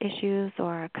issues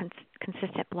or a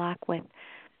consistent block with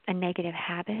a negative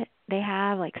habit they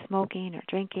have, like smoking or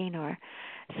drinking or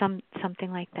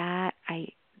something like that,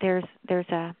 there's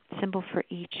a symbol for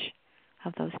each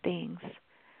of those things.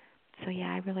 So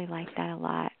I really like that a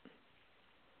lot.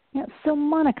 Yeah. So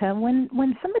Monica, when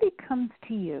somebody comes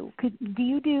to you, do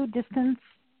you do distance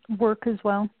work as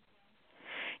well?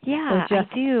 Yeah, I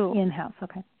do. In-house,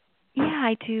 okay. Yeah,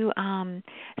 I do.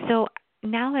 So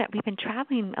now that we've been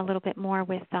traveling a little bit more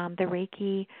with the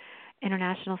Reiki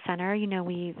International Center,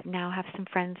 we now have some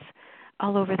friends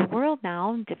all over the world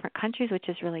now in different countries, which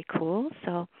is really cool.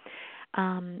 So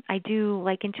I do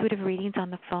like intuitive readings on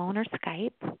the phone or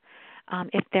Skype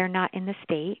if they're not in the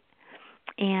state.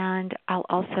 And I'll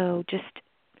also just,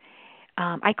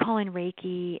 I call in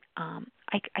Reiki,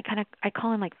 I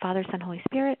call in like Father, Son, Holy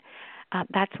Spirit.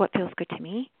 That's what feels good to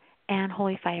me. And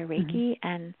Holy Fire Reiki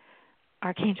and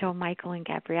Archangel Michael and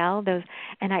Gabrielle. Those,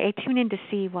 and I tune in to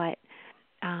see what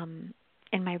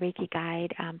in my Reiki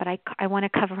guide, but I want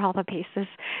to cover all the bases,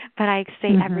 but I say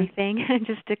everything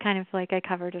just to kind of like I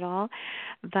covered it all.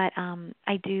 But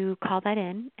I do call that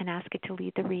in and ask it to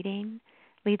lead the reading,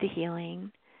 lead the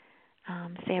healing,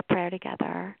 say a prayer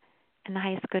together in the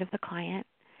highest good of the client.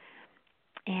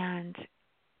 And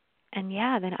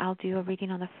yeah, then I'll do a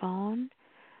reading on the phone,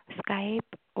 Skype,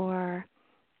 or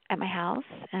at my house,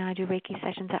 and I do Reiki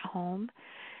sessions at home.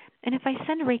 And if I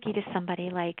send Reiki to somebody,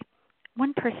 like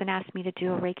one person asked me to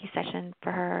do a Reiki session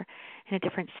for her in a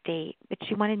different state, but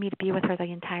she wanted me to be with her the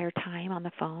entire time on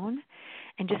the phone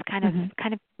and just kind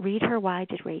of read her while I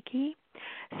did Reiki.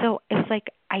 So it's like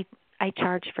I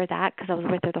charge for that because I was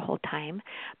with her the whole time.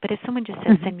 But if someone just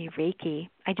says send me Reiki,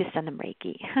 I just send them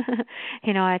Reiki.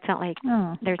 It's not like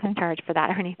there's a charge for that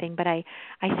or anything, but I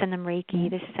send them Reiki.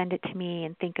 They send it to me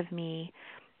and think of me,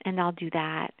 and I'll do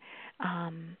that.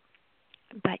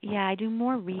 But yeah, I do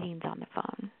more readings on the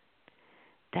phone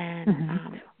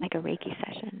than like a Reiki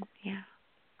session. Yeah.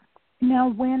 Now,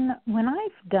 when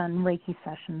I've done Reiki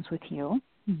sessions with you,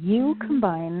 you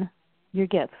combine your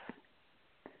gifts,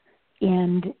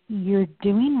 and you're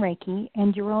doing Reiki,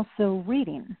 and you're also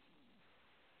reading.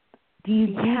 Do you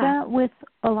do that with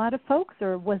a lot of folks,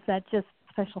 or was that just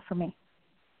special for me?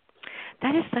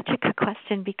 That is such a good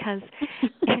question, because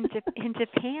in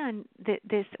Japan,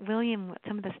 this William,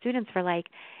 some of the students were like,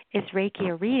 is Reiki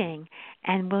a reading?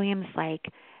 And William's like,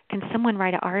 can someone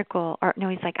write an article? Or no,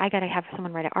 he's like, I got to have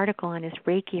someone write an article on, is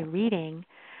Reiki a reading?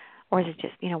 Or is it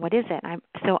just, what is it?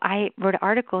 So I wrote an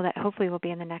article that hopefully will be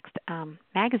in the next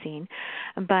magazine,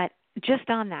 but just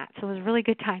on that. So it was really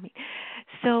good timing.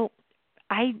 So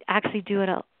I actually do it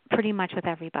pretty much with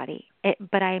everybody,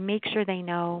 but I make sure they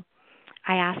know.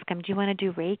 I ask them, do you want to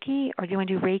do Reiki, or do you want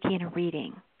to do Reiki in a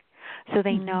reading? So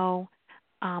they know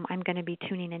I'm going to be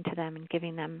tuning into them and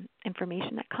giving them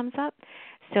information that comes up.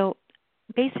 So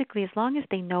basically, as long as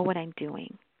they know what I'm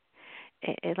doing,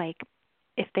 like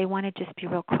if they want to just be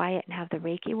real quiet and have the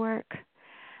Reiki work,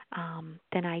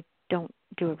 then I don't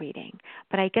do a reading.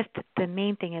 But I guess the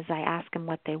main thing is I ask them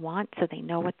what they want so they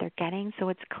know what they're getting, so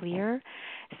it's clear.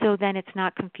 So then it's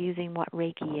not confusing what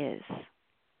Reiki is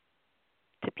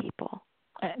to people.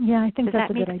 Yeah, I think Does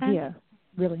that's that a good make idea, sense?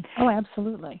 really. Oh,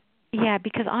 absolutely. Yeah,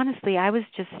 because honestly, I was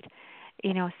just,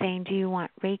 saying, do you want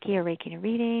Reiki or Reiki in a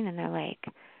reading? And they're like,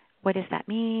 what does that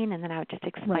mean? And then I would just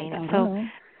explain it. So,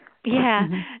 yeah,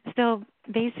 so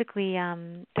basically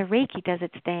the Reiki does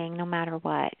its thing no matter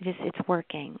what. It's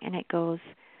working, and it goes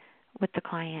with the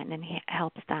client and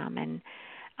helps them. And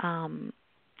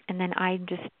then I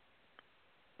just,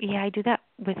 I do that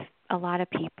with a lot of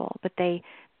people, but they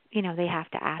have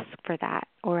to ask for that,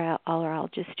 or I'll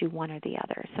just do one or the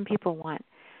other. Some people want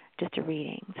just a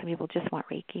reading. Some people just want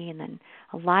Reiki, and then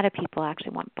a lot of people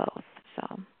actually want both.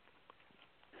 So,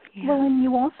 yeah. Well, and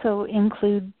you also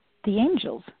include the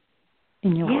angels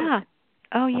in your work.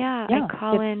 Oh, yeah. I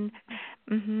call in.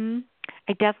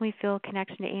 I definitely feel a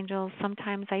connection to angels.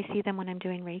 Sometimes I see them when I'm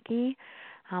doing Reiki.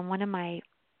 One of my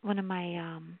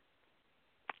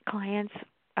clients,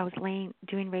 I was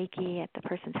doing Reiki at the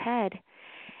person's head,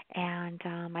 and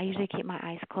I usually keep my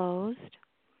eyes closed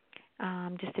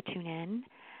just to tune in.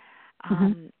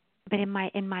 But in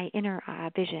my inner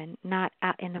vision, not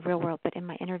out in the real world, but in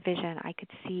my inner vision,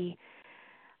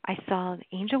 I saw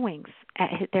angel wings at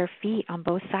their feet on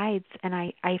both sides, and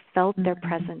I felt their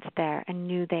presence there and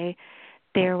knew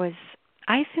there was.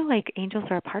 I feel like angels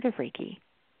are a part of Reiki.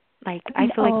 Like I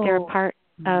feel like they're a part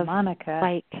of Monica.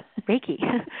 Like Reiki.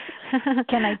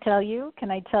 Can I tell you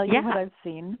what I've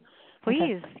seen?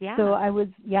 Please, okay.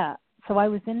 yeah. So I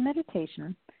was in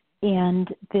meditation, and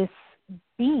this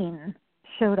being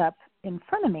showed up in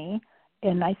front of me,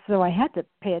 and so I had to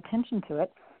pay attention to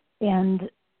it, and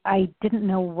I didn't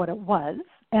know what it was,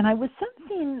 and I was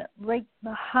sensing right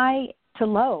the high to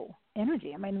low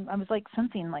energy. I mean, I was like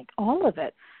sensing like all of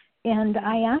it, and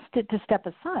I asked it to step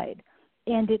aside,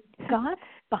 and it got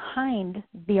behind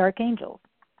the archangel,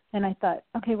 and I thought,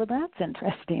 okay, well that's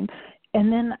interesting. And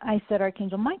then I said,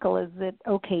 Archangel Michael, is it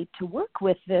okay to work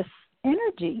with this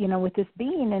energy, with this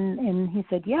being? And he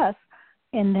said yes.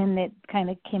 and then it kind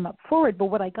of came up forward. But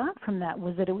what I got from that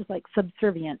was that it was like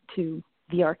subservient to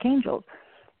the archangels.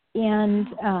 And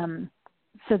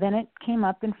so then it came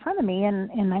up in front of me,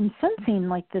 and I'm sensing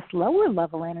like this lower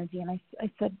level energy. And I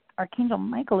said, Archangel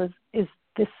Michael, is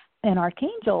this an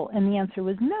archangel? And the answer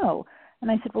was no.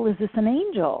 And I said, well, is this an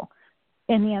angel?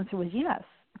 And the answer was yes.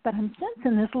 But I'm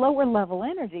sensing this lower level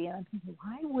energy. And I'm thinking,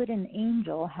 why would an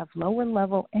angel have lower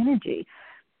level energy?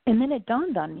 And then it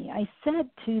dawned on me. I said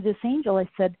to this angel, I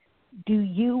said, do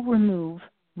you remove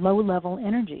low level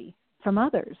energy from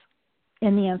others?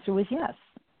 And the answer was yes.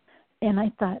 And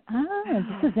I thought,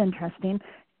 this is interesting.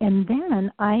 And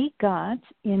then I got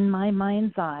in my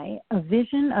mind's eye a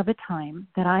vision of a time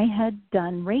that I had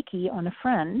done Reiki on a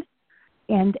friend,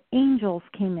 and angels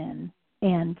came in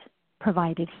and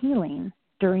provided healing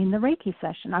during the Reiki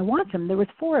session. I watched them. There was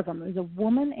 4 of them. There was a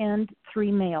woman and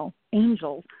 3 male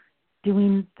angels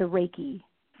doing the Reiki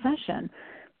session.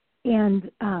 And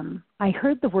I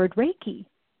heard the word Reiki.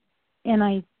 And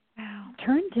I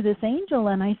turned to this angel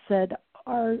and I said,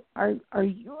 are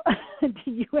you,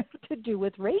 do you have to do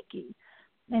with Reiki?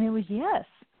 And it was yes.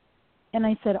 And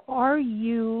I said, are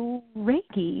you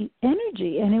Reiki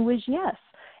energy? And it was yes.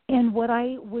 And what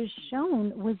I was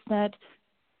shown was that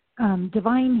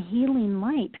divine healing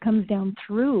light comes down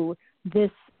through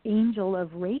this angel of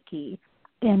Reiki.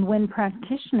 And when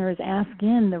practitioners ask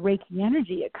in the Reiki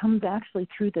energy, it comes actually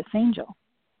through this angel.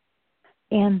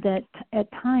 And that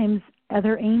at times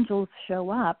other angels show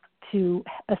up to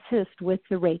assist with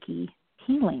the Reiki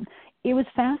healing. It was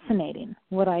fascinating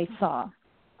what I saw.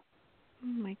 Oh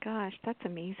my gosh, that's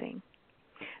amazing.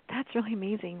 That's really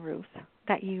amazing, Ruth,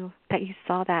 that you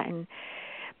saw that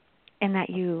and that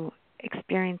you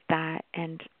experienced that.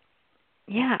 And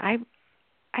yeah,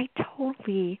 I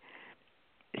totally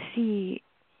see,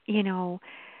 I'm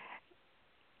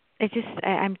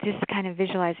just kind of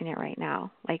visualizing it right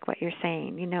now, like what you're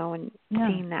saying, and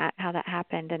seeing that, how that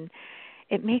happened. And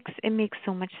it makes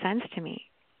so much sense to me.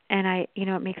 And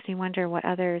it makes me wonder what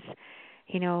others,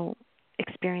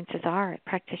 experiences are,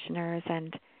 practitioners,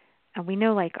 and we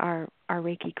know like our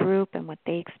Reiki group and what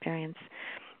they experience.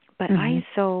 But I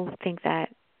so think that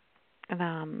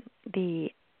the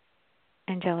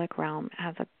angelic realm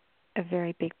has a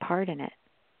very big part in it.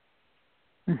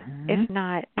 If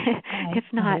not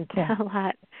a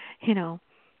lot,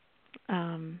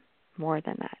 more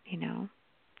than that,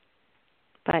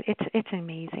 But it's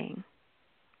amazing.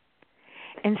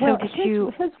 And so did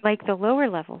you, like the lower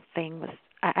level thing was,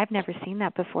 I've never seen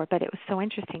that before, but it was so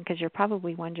interesting because you're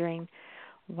probably wondering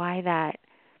why that,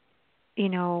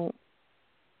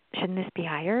 shouldn't this be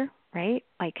higher, right?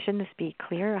 Like, shouldn't this be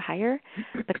clear or higher?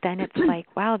 But then it's like,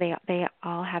 wow, they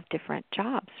all have different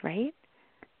jobs, right?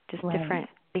 Just different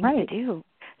things to do.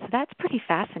 So that's pretty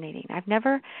fascinating. I've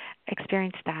never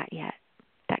experienced that yet,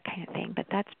 that kind of thing, but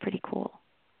that's pretty cool.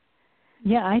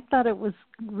 Yeah, I thought it was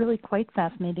really quite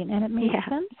fascinating, and it made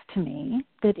sense to me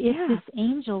that if this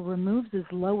angel removes his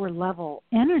lower level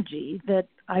energy, that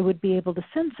I would be able to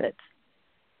sense it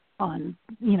on,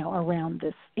 around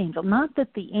this angel. Not that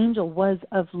the angel was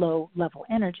of low level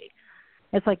energy.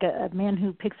 It's like a man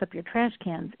who picks up your trash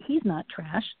cans. He's not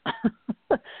trash,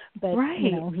 but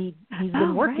he's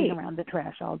been working around the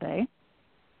trash all day.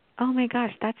 Oh my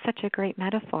gosh, that's such a great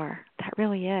metaphor. That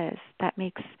really is. That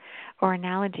makes, or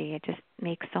analogy, it just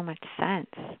makes so much sense.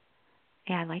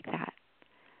 Yeah, I like that.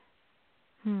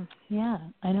 Yeah,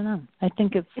 I don't know. I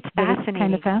think it's really fascinating.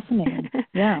 Kind of fascinating.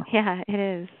 Yeah. Yeah, it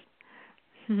is.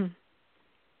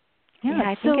 Yeah,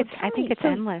 I think it's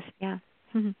endless. Yeah.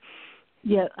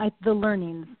 Yeah, the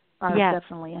learnings are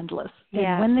definitely endless.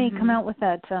 And when they come out with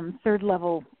that third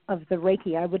level of the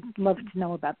Reiki, I would love to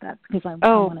know about that because I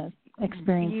want to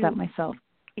experience that myself.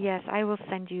 Yes, I will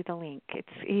send you the link.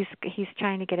 He's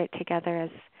trying to get it together as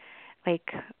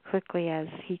quickly as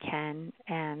he can,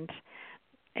 and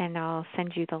I'll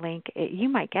send you the link. You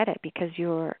might get it because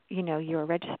you're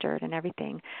registered and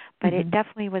everything, but it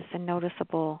definitely was a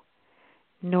noticeable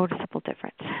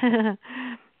difference.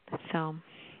 So,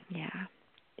 yeah.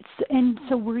 And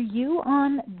so were you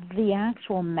on the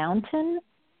actual mountain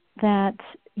that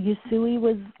Usui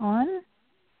was on?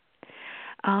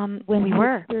 When we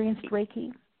were experienced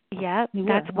Reiki? Yeah,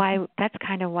 that's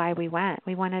kind of why we went.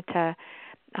 We wanted to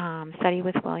study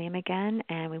with William again,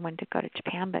 and we wanted to go to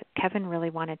Japan, but Kevin really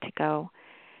wanted to go.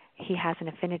 He has an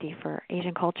affinity for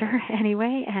Asian culture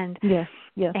anyway, and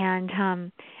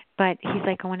but he's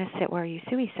like, I want to sit where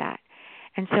Usui sat.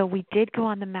 And so we did go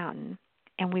on the mountain,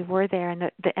 and we were there, and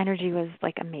the energy was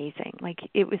like amazing. Like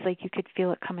it was like you could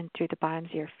feel it coming through the bottoms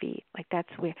of your feet. Like that's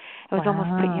weird. It was almost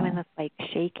put you in this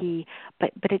shaky,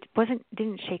 but it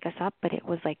didn't shake us up, but it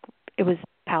was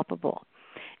palpable.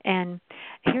 And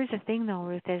here's the thing, though,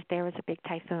 Ruth, is there was a big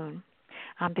typhoon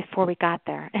before we got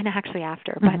there, and actually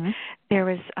after. But there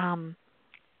was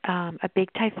a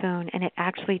big typhoon, and it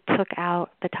actually took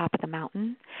out the top of the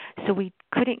mountain. So we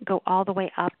couldn't go all the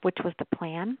way up, which was the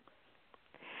plan.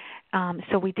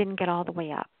 So we didn't get all the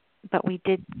way up, but we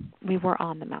did. We were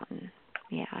on the mountain.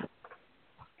 Yeah.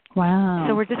 Wow.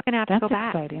 So we're just going to have to go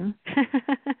back. That's exciting.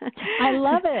 I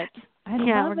love it.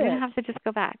 Yeah, we're going to have to just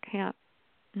go back. Yeah.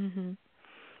 Mhm.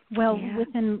 Well,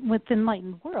 with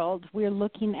Enlightened World, we're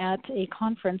looking at a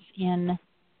conference in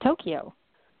Tokyo.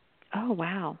 Oh,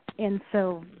 wow. And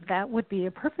so that would be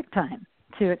a perfect time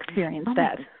to experience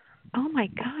that. Oh my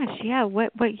gosh, yeah.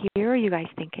 What year are you guys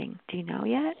thinking? Do you know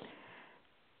yet?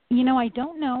 You know, I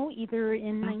don't know, either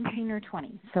in 19 or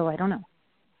 20, so I don't know.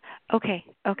 Okay.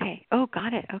 Oh,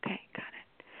 got it. Okay, got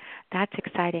it. That's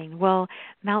exciting. Well,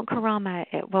 Mount Kurama,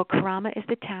 Kurama is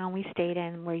the town we stayed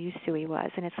in where Usui was,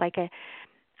 and it's like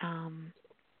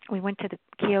we went to the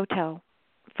Kyoto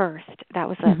first. That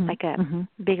was like a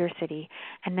bigger city,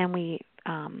 and then we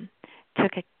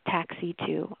took a taxi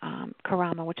to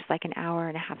Kurama, which is like an hour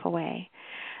and a half away.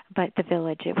 But the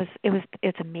village, it's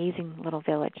an amazing little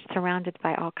village, surrounded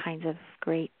by all kinds of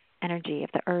great energy of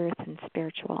the earth and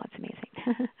spiritual. It's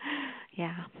amazing.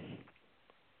 Yeah.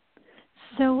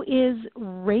 So is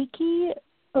Reiki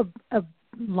a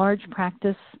large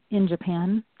practice in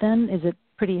Japan then? Is it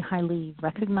pretty highly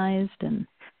recognized? And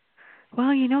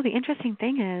well, you know, the interesting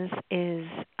thing is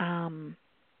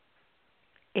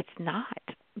it's not,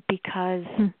 because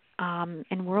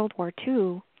in World War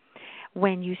II,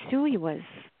 when Usui was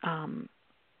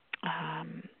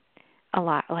a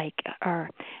lot like, or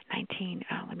 19,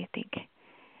 let me think.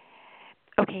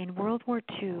 Okay, in World War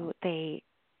II,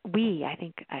 I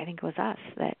think it was us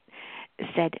that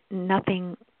said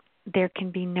nothing, there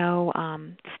can be no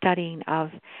studying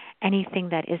of anything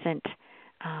that isn't,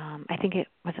 I think it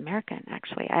was American,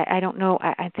 actually. I don't know.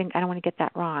 I think I don't want to get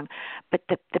that wrong. But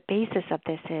the basis of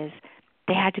this is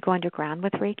they had to go underground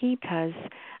with Reiki because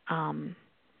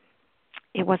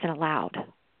it wasn't allowed.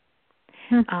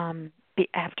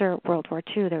 After World War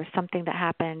II, there was something that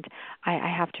happened.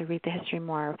 I have to read the history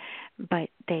more, but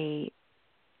they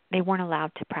weren't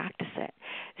allowed to practice it.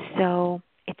 So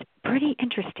it's pretty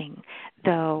interesting,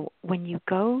 though, when you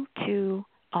go to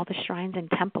all the shrines and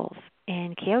temples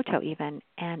in Kyoto even,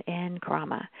 and in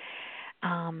Kurama.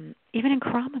 Even in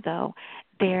Kurama, though,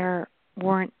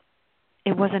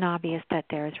 it wasn't obvious that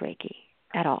there is Reiki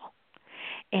at all.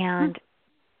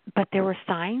 But there were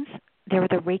signs, there were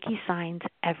the Reiki signs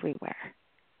everywhere.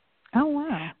 Oh,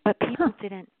 wow. But people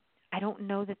didn't, I don't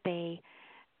know that the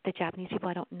Japanese people,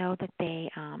 I don't know that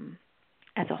they,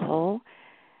 as a whole,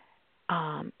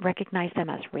 recognize them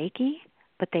as Reiki,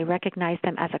 but they recognize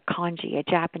them as a kanji, a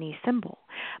Japanese symbol.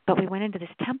 But we went into this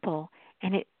temple,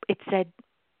 and it said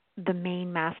the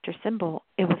main master symbol,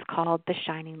 it was called the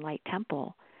Shining Light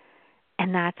Temple.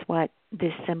 And that's what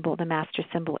this symbol, the master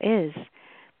symbol, is.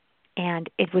 And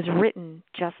it was written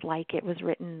just like it was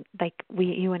written, like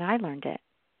you and I learned it.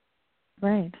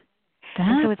 Right.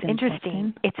 And so it's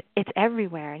interesting. It's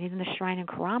everywhere. And even the shrine in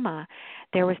Kurama,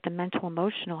 there was the mental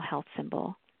emotional health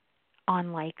symbol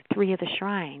on like 3 of the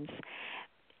shrines,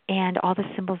 and all the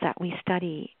symbols that we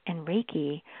study in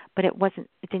Reiki, but it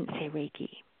didn't say Reiki.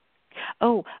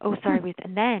 Oh, sorry, Ruth.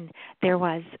 And then there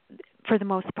was, for the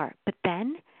most part, but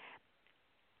then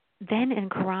in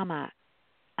Kurama,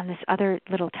 on this other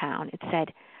little town, it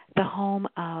said the home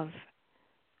of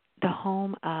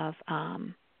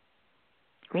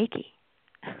Reiki.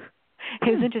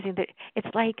 It was interesting that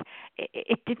it's like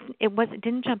it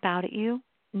didn't jump out at you.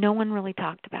 No one really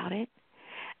talked about it.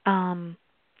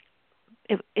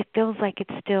 It feels like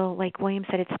it's still, like William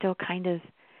said, it's still kind of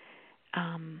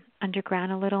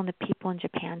underground a little, and the people in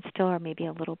Japan still are maybe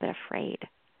a little bit afraid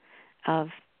of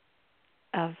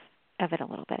it a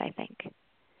little bit, I think.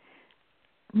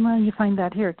 Well, you find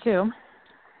that here too.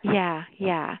 Yeah.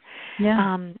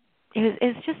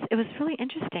 It was really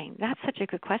interesting. That's such a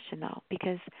good question, though,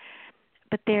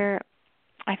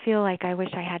 I feel like I wish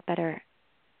I had better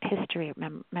history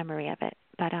memory of it.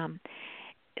 But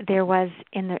there was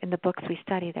in the books we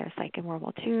study, there's like in World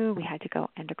War II, we had to go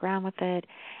underground with it,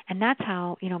 and that's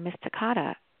how Miss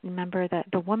Takata. Remember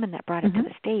the woman that brought it to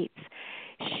the States?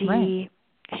 She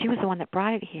was the one that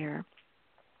brought it here.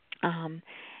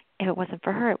 If it wasn't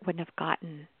for her, it wouldn't have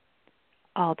gotten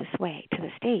all this way to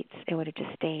the States. It would have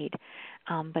just stayed.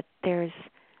 But there's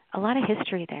a lot of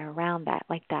history there around that,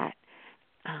 like that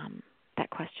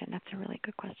question. That's a really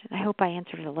good question. I hope I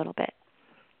answered it a little bit.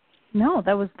 No,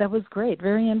 that was great.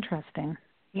 Very interesting.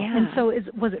 Yeah. And so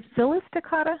was it Phyllis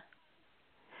Takata?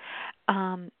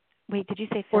 Wait, did you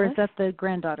say Phyllis? Or is that the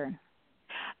granddaughter?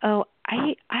 Oh,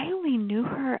 I only knew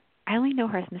her. I only know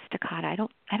her as Miss Takata. I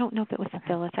don't know if it was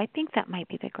Phyllis. I think that might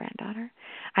be the granddaughter.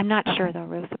 I'm not sure though,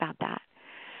 Ruth, about that.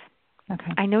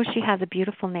 Okay. I know she has a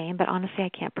beautiful name, but honestly, I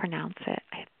can't pronounce it.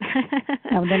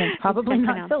 No, then it's probably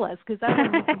not Phyllis, because that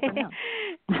one wasn't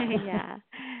pronounced.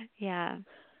 Yeah.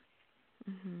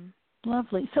 Mm-hmm.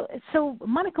 Lovely. So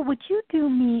Monica, would you do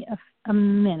me a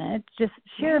minute, just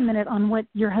share a minute on what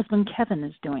your husband Kevin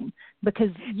is doing? Because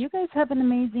you guys have an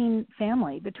amazing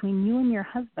family. Between you and your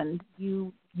husband,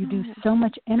 you do so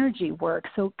much energy work.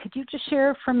 So could you just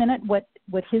share for a minute what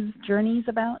his journey is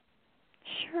about?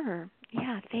 Sure.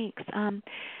 Yeah, thanks.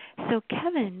 So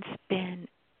Kevin's been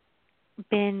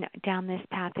down this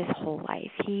path his whole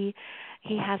life. He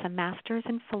has a master's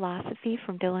in philosophy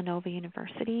from Villanova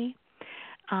University.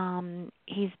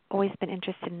 He's always been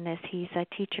interested in this. He's a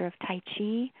teacher of Tai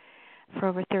Chi for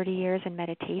over 30 years and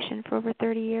meditation for over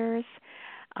 30 years.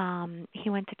 He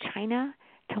went to China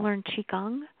to learn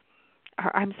Qigong,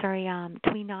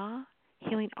 Tui Na,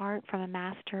 healing art from a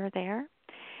master there.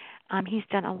 He's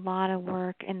done a lot of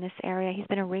work in this area. He's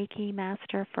been a Reiki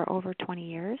master for over 20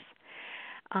 years.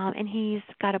 And he's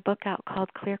got a book out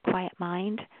called Clear, Quiet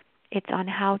Mind. It's on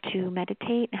how to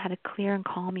meditate and how to clear and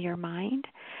calm your mind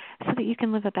so that you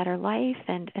can live a better life,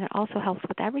 and it also helps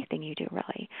with everything you do,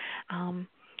 really.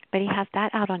 But he has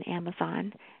that out on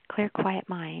Amazon, Clear, Quiet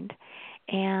Mind,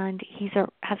 and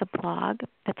has a blog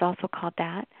that's also called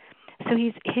that. So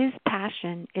his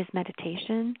passion is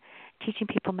meditation, teaching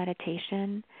people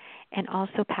meditation, and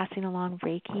also passing along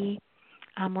Reiki.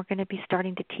 We're going to be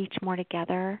starting to teach more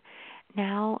together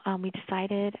now. We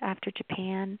decided after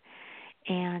Japan,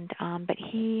 and but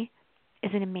he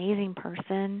is an amazing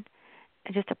person,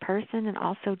 just a person, and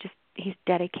also just he's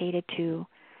dedicated to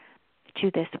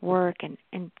this work and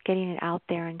getting it out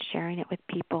there and sharing it with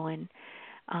people and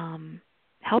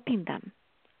helping them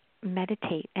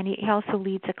meditate. And he also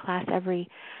leads a class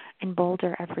in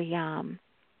Boulder every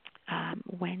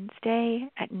Wednesday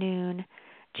at noon,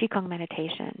 Qigong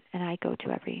meditation, and I go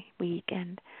to every week.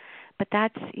 But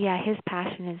that's his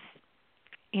passion is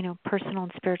personal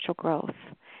and spiritual growth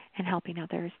and helping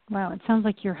others. Wow, it sounds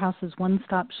like your house is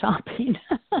one-stop shopping.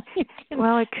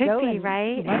 Well, it could be,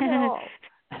 right?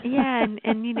 Yeah, and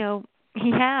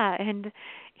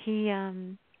he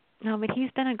no, but he's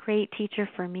been a great teacher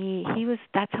for me.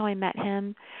 That's how I met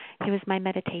him. He was my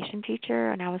meditation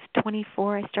teacher, and I was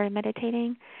 24 I started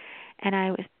meditating, and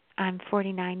I'm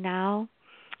 49 now.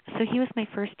 So he was my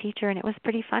first teacher, and it was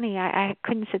pretty funny. I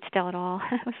couldn't sit still at all.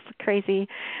 It was crazy.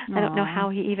 Aww. I don't know how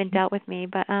he even dealt with me,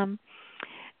 but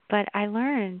I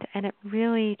learned, and it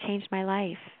really changed my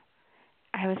life.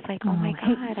 I was like, oh my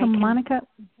God. So Monica,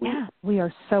 we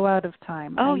are so out of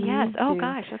time. Oh, yes. Oh,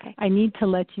 gosh. Okay. I need to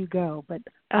let you go, but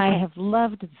I have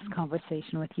loved this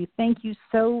conversation with you. Thank you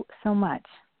so, so much.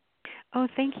 Oh,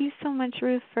 thank you so much,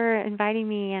 Ruth, for inviting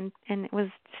me, and it was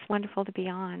just wonderful to be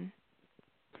on.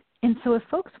 And so if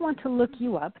folks want to look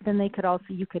you up, then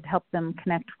you could help them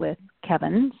connect with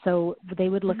Kevin. So they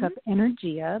would look up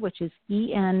Energia, which is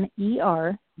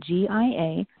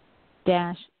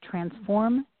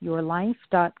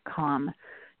ENERGIA-transformyourlife.com.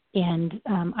 And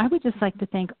I would just like to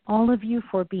thank all of you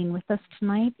for being with us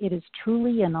tonight. It is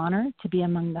truly an honor to be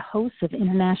among the hosts of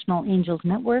International Angels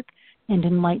Network and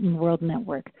Enlightened World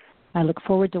Network. I look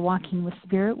forward to walking with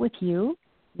Spirit with you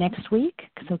next week.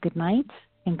 So good night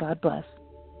and God bless.